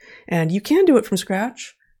it. And you can do it from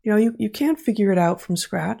scratch. You can figure it out from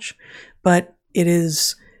scratch, but it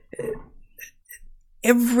is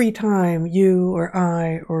every time you or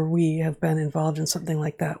I or we have been involved in something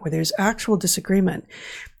like that, where there's actual disagreement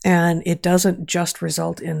and it doesn't just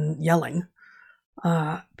result in yelling,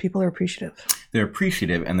 people are appreciative. They're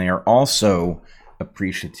appreciative, and they are also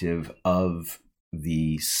appreciative of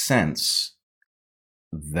the sense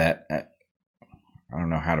that, I don't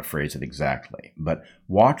know how to phrase it exactly, but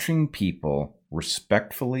watching people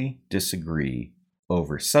respectfully disagree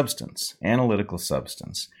over substance, analytical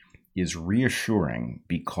substance, is reassuring,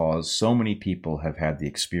 because so many people have had the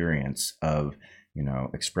experience of,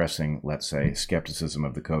 expressing, let's say, skepticism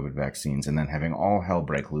of the COVID vaccines and then having all hell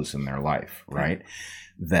break loose in their life, right?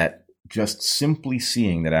 That just simply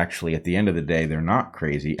seeing that actually at the end of the day, they're not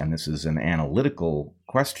crazy and this is an analytical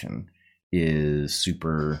question is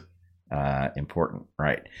super important,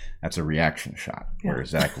 right? That's a reaction shot where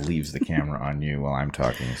Zach leaves the camera on you while I'm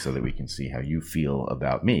talking so that we can see how you feel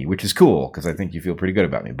about me, which is cool because I think you feel pretty good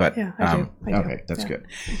about me. But yeah, I do. Okay, that's good.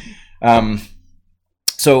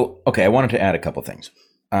 So, I wanted to add a couple things.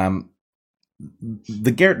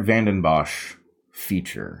 The Geert Vanden Bossche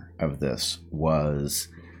feature of this was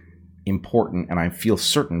important, and I feel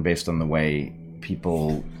certain based on the way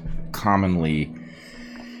people commonly...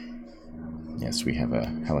 Yes, we have a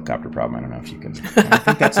helicopter problem. I don't know if you can... I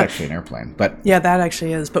think that's actually an airplane, but... Yeah, that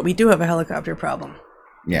actually is, but we do have a helicopter problem.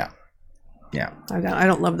 Yeah. I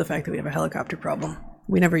don't love the fact that we have a helicopter problem.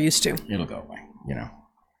 We never used to. It'll go away,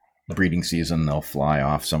 breeding season, they'll fly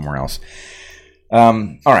off somewhere else.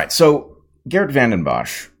 All right, so Geert Vanden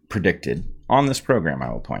Bossche predicted on this program, I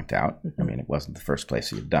will point out, I mean, it wasn't the first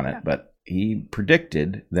place he had done it, but he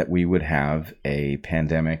predicted that we would have a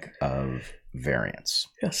pandemic of variants.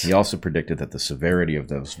 Yes. He also predicted that the severity of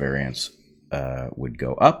those variants would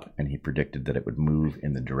go up, and he predicted that it would move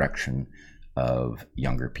in the direction of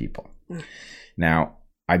younger people. Now,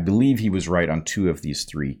 I believe he was right on 2 of these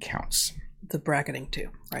 3 counts. The bracketing too,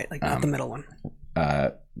 right? Like not the middle one.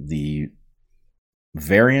 The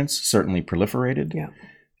variants certainly proliferated. Yeah.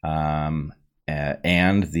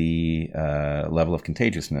 And the level of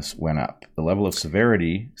contagiousness went up. The level of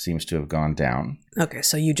severity seems to have gone down. Okay,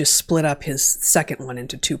 so you just split up his second one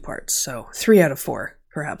into 2 parts. So 3 out of 4,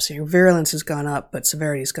 perhaps. So your virulence has gone up, but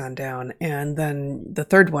severity has gone down. And then the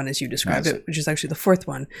third one, as you described it, which is actually the 4th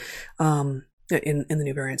one, in the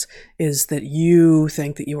new variants, is that you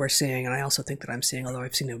think that you are seeing, and I also think that I'm seeing, although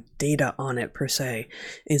I've seen no data on it per se,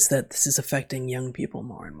 is that this is affecting young people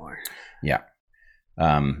more and more. Yeah.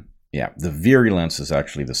 The virulence is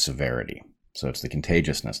actually the severity. So it's the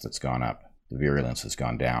contagiousness that's gone up. The virulence has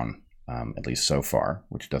gone down, at least so far,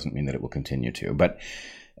 which doesn't mean that it will continue to. But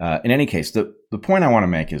in any case, the point I want to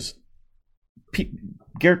make is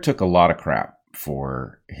Geert took a lot of crap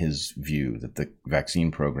for his view that the vaccine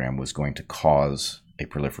program was going to cause a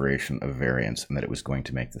proliferation of variants and that it was going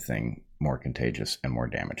to make the thing more contagious and more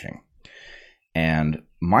damaging. And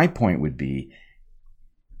my point would be,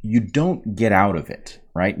 you don't get out of it,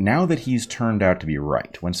 right? Now that he's turned out to be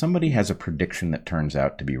right, when somebody has a prediction that turns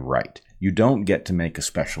out to be right, you don't get to make a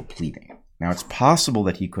special pleading. Now, it's possible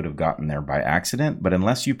that he could have gotten there by accident, but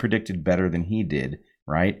unless you predicted better than he did,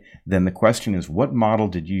 right, then the question is, what model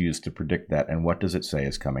did you use to predict that, and what does it say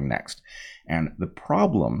is coming next? And the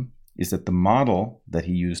problem is that the model that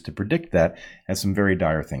he used to predict that has some very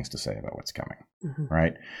dire things to say about what's coming,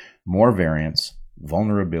 right? More variants,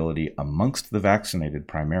 vulnerability amongst the vaccinated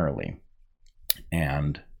primarily,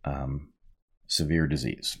 and severe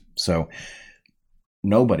disease. So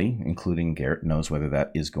nobody, including Geert, knows whether that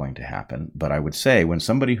is going to happen. But I would say when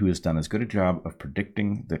somebody who has done as good a job of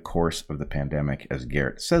predicting the course of the pandemic as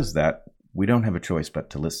Geert says that, we don't have a choice but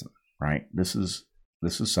to listen, right? This is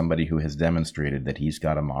somebody who has demonstrated that he's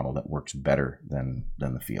got a model that works better than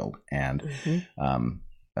the field. And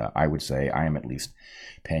I would say I am at least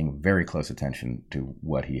paying very close attention to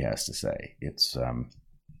what he has to say.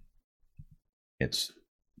 It's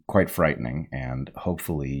quite frightening, and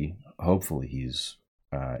hopefully he's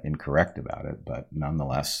incorrect about it. But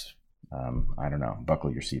nonetheless, I don't know.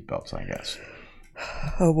 Buckle your seatbelts, I guess.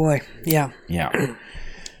 Oh boy, yeah. Yeah.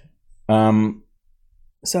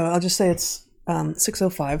 So I'll just say it's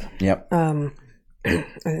 6:05. Yep. I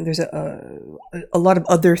think there's a lot of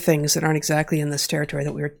other things that aren't exactly in this territory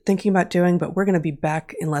that we were thinking about doing, but we're going to be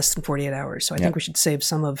back in less than 48 hours. So I think we should save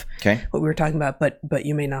some of what we were talking about, but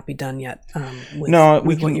you may not be done yet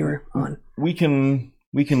with what you were on. We can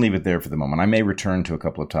leave it there for the moment. I may return to a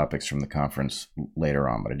couple of topics from the conference later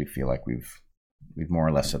on, but I do feel like we've more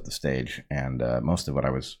or less set the stage, and most of what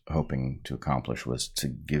I was hoping to accomplish was to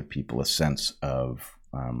give people a sense of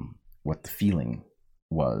what the feeling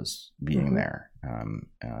was being there.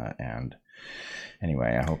 And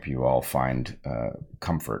anyway, I hope you all find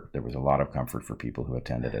comfort. There was a lot of comfort for people who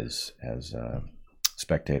attended as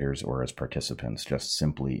spectators or as participants, just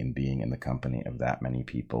simply in being in the company of that many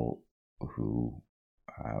people who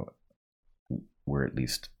were at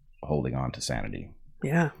least holding on to sanity.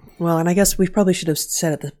 Yeah. Well, and I guess we probably should have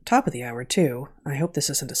said at the top of the hour, too, I hope this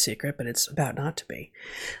isn't a secret, but it's about not to be,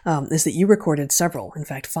 is that you recorded several, in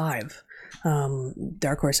fact, 5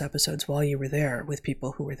 Dark Horse episodes while you were there with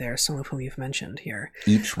people who were there, some of whom you've mentioned here.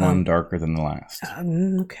 Each one darker than the last.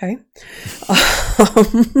 Okay.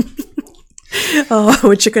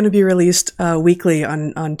 Which are going to be released weekly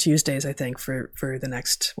on Tuesdays, I think, for the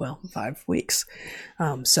next 5 weeks.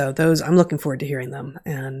 So those, I'm looking forward to hearing them,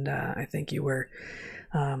 and I think you were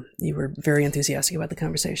very enthusiastic about the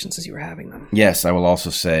conversations as you were having them. Yes, I will also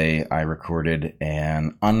say I recorded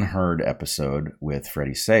an unheard episode with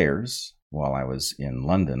Freddie Sayers while I was in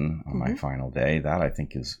London on my final day. That I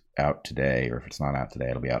think is out today, or if it's not out today,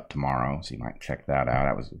 it'll be out tomorrow. So you might check that out.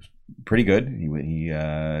 It was pretty good.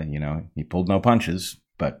 He pulled no punches,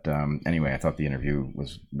 but anyway, I thought the interview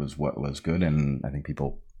was good, and I think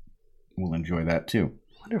people will enjoy that too.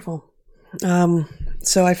 Wonderful.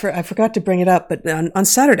 So I forgot to bring it up, but on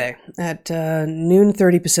Saturday at noon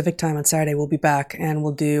 30 Pacific time on Saturday, we'll be back and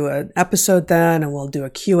we'll do an episode then, and we'll do a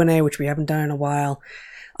Q&A, which we haven't done in a while.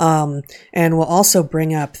 And we'll also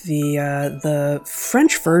bring up the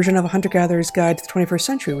French version of A Hunter-Gatherer's Guide to the 21st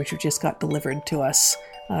Century, which just got delivered to us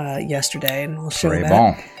yesterday, and we'll show Très that.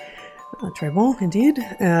 bon. Très bon, indeed.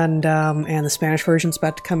 And the Spanish version's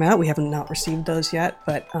about to come out. We haven't not received those yet,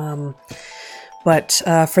 but for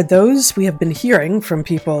those, we have been hearing from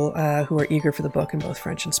people who are eager for the book in both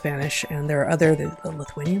French and Spanish, and there are the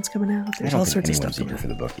Lithuanians coming out. There's all sorts of stuff eager for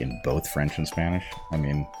the book in both French and Spanish. I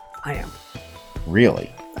mean, I am.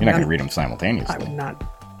 Really? You're not going to read them simultaneously? I would not.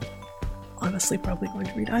 Honestly, probably going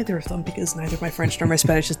to read either of them because neither my French nor my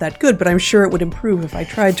Spanish is that good, but I'm sure it would improve if I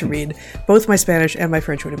tried to read. Both my Spanish and my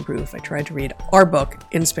French would improve if I tried to read our book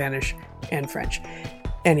in Spanish and French.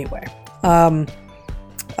 Anyway,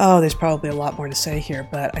 there's probably a lot more to say here,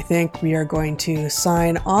 but I think we are going to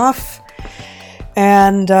sign off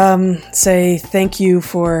and say thank you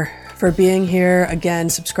for being here. Again,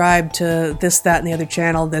 subscribe to this, that, and the other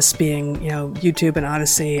channel, this being, YouTube and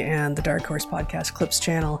Odyssey and the Dark Horse Podcast Clips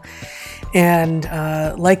channel. And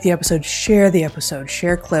like the episode, share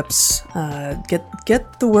clips,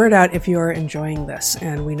 get the word out if you're enjoying this.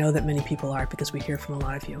 And we know that many people are because we hear from a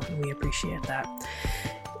lot of you, and we appreciate that.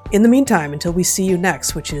 In the meantime, until we see you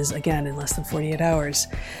next, which is, again, in less than 48 hours,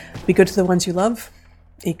 be good to the ones you love,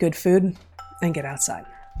 eat good food, and get outside.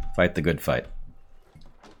 Fight the good fight.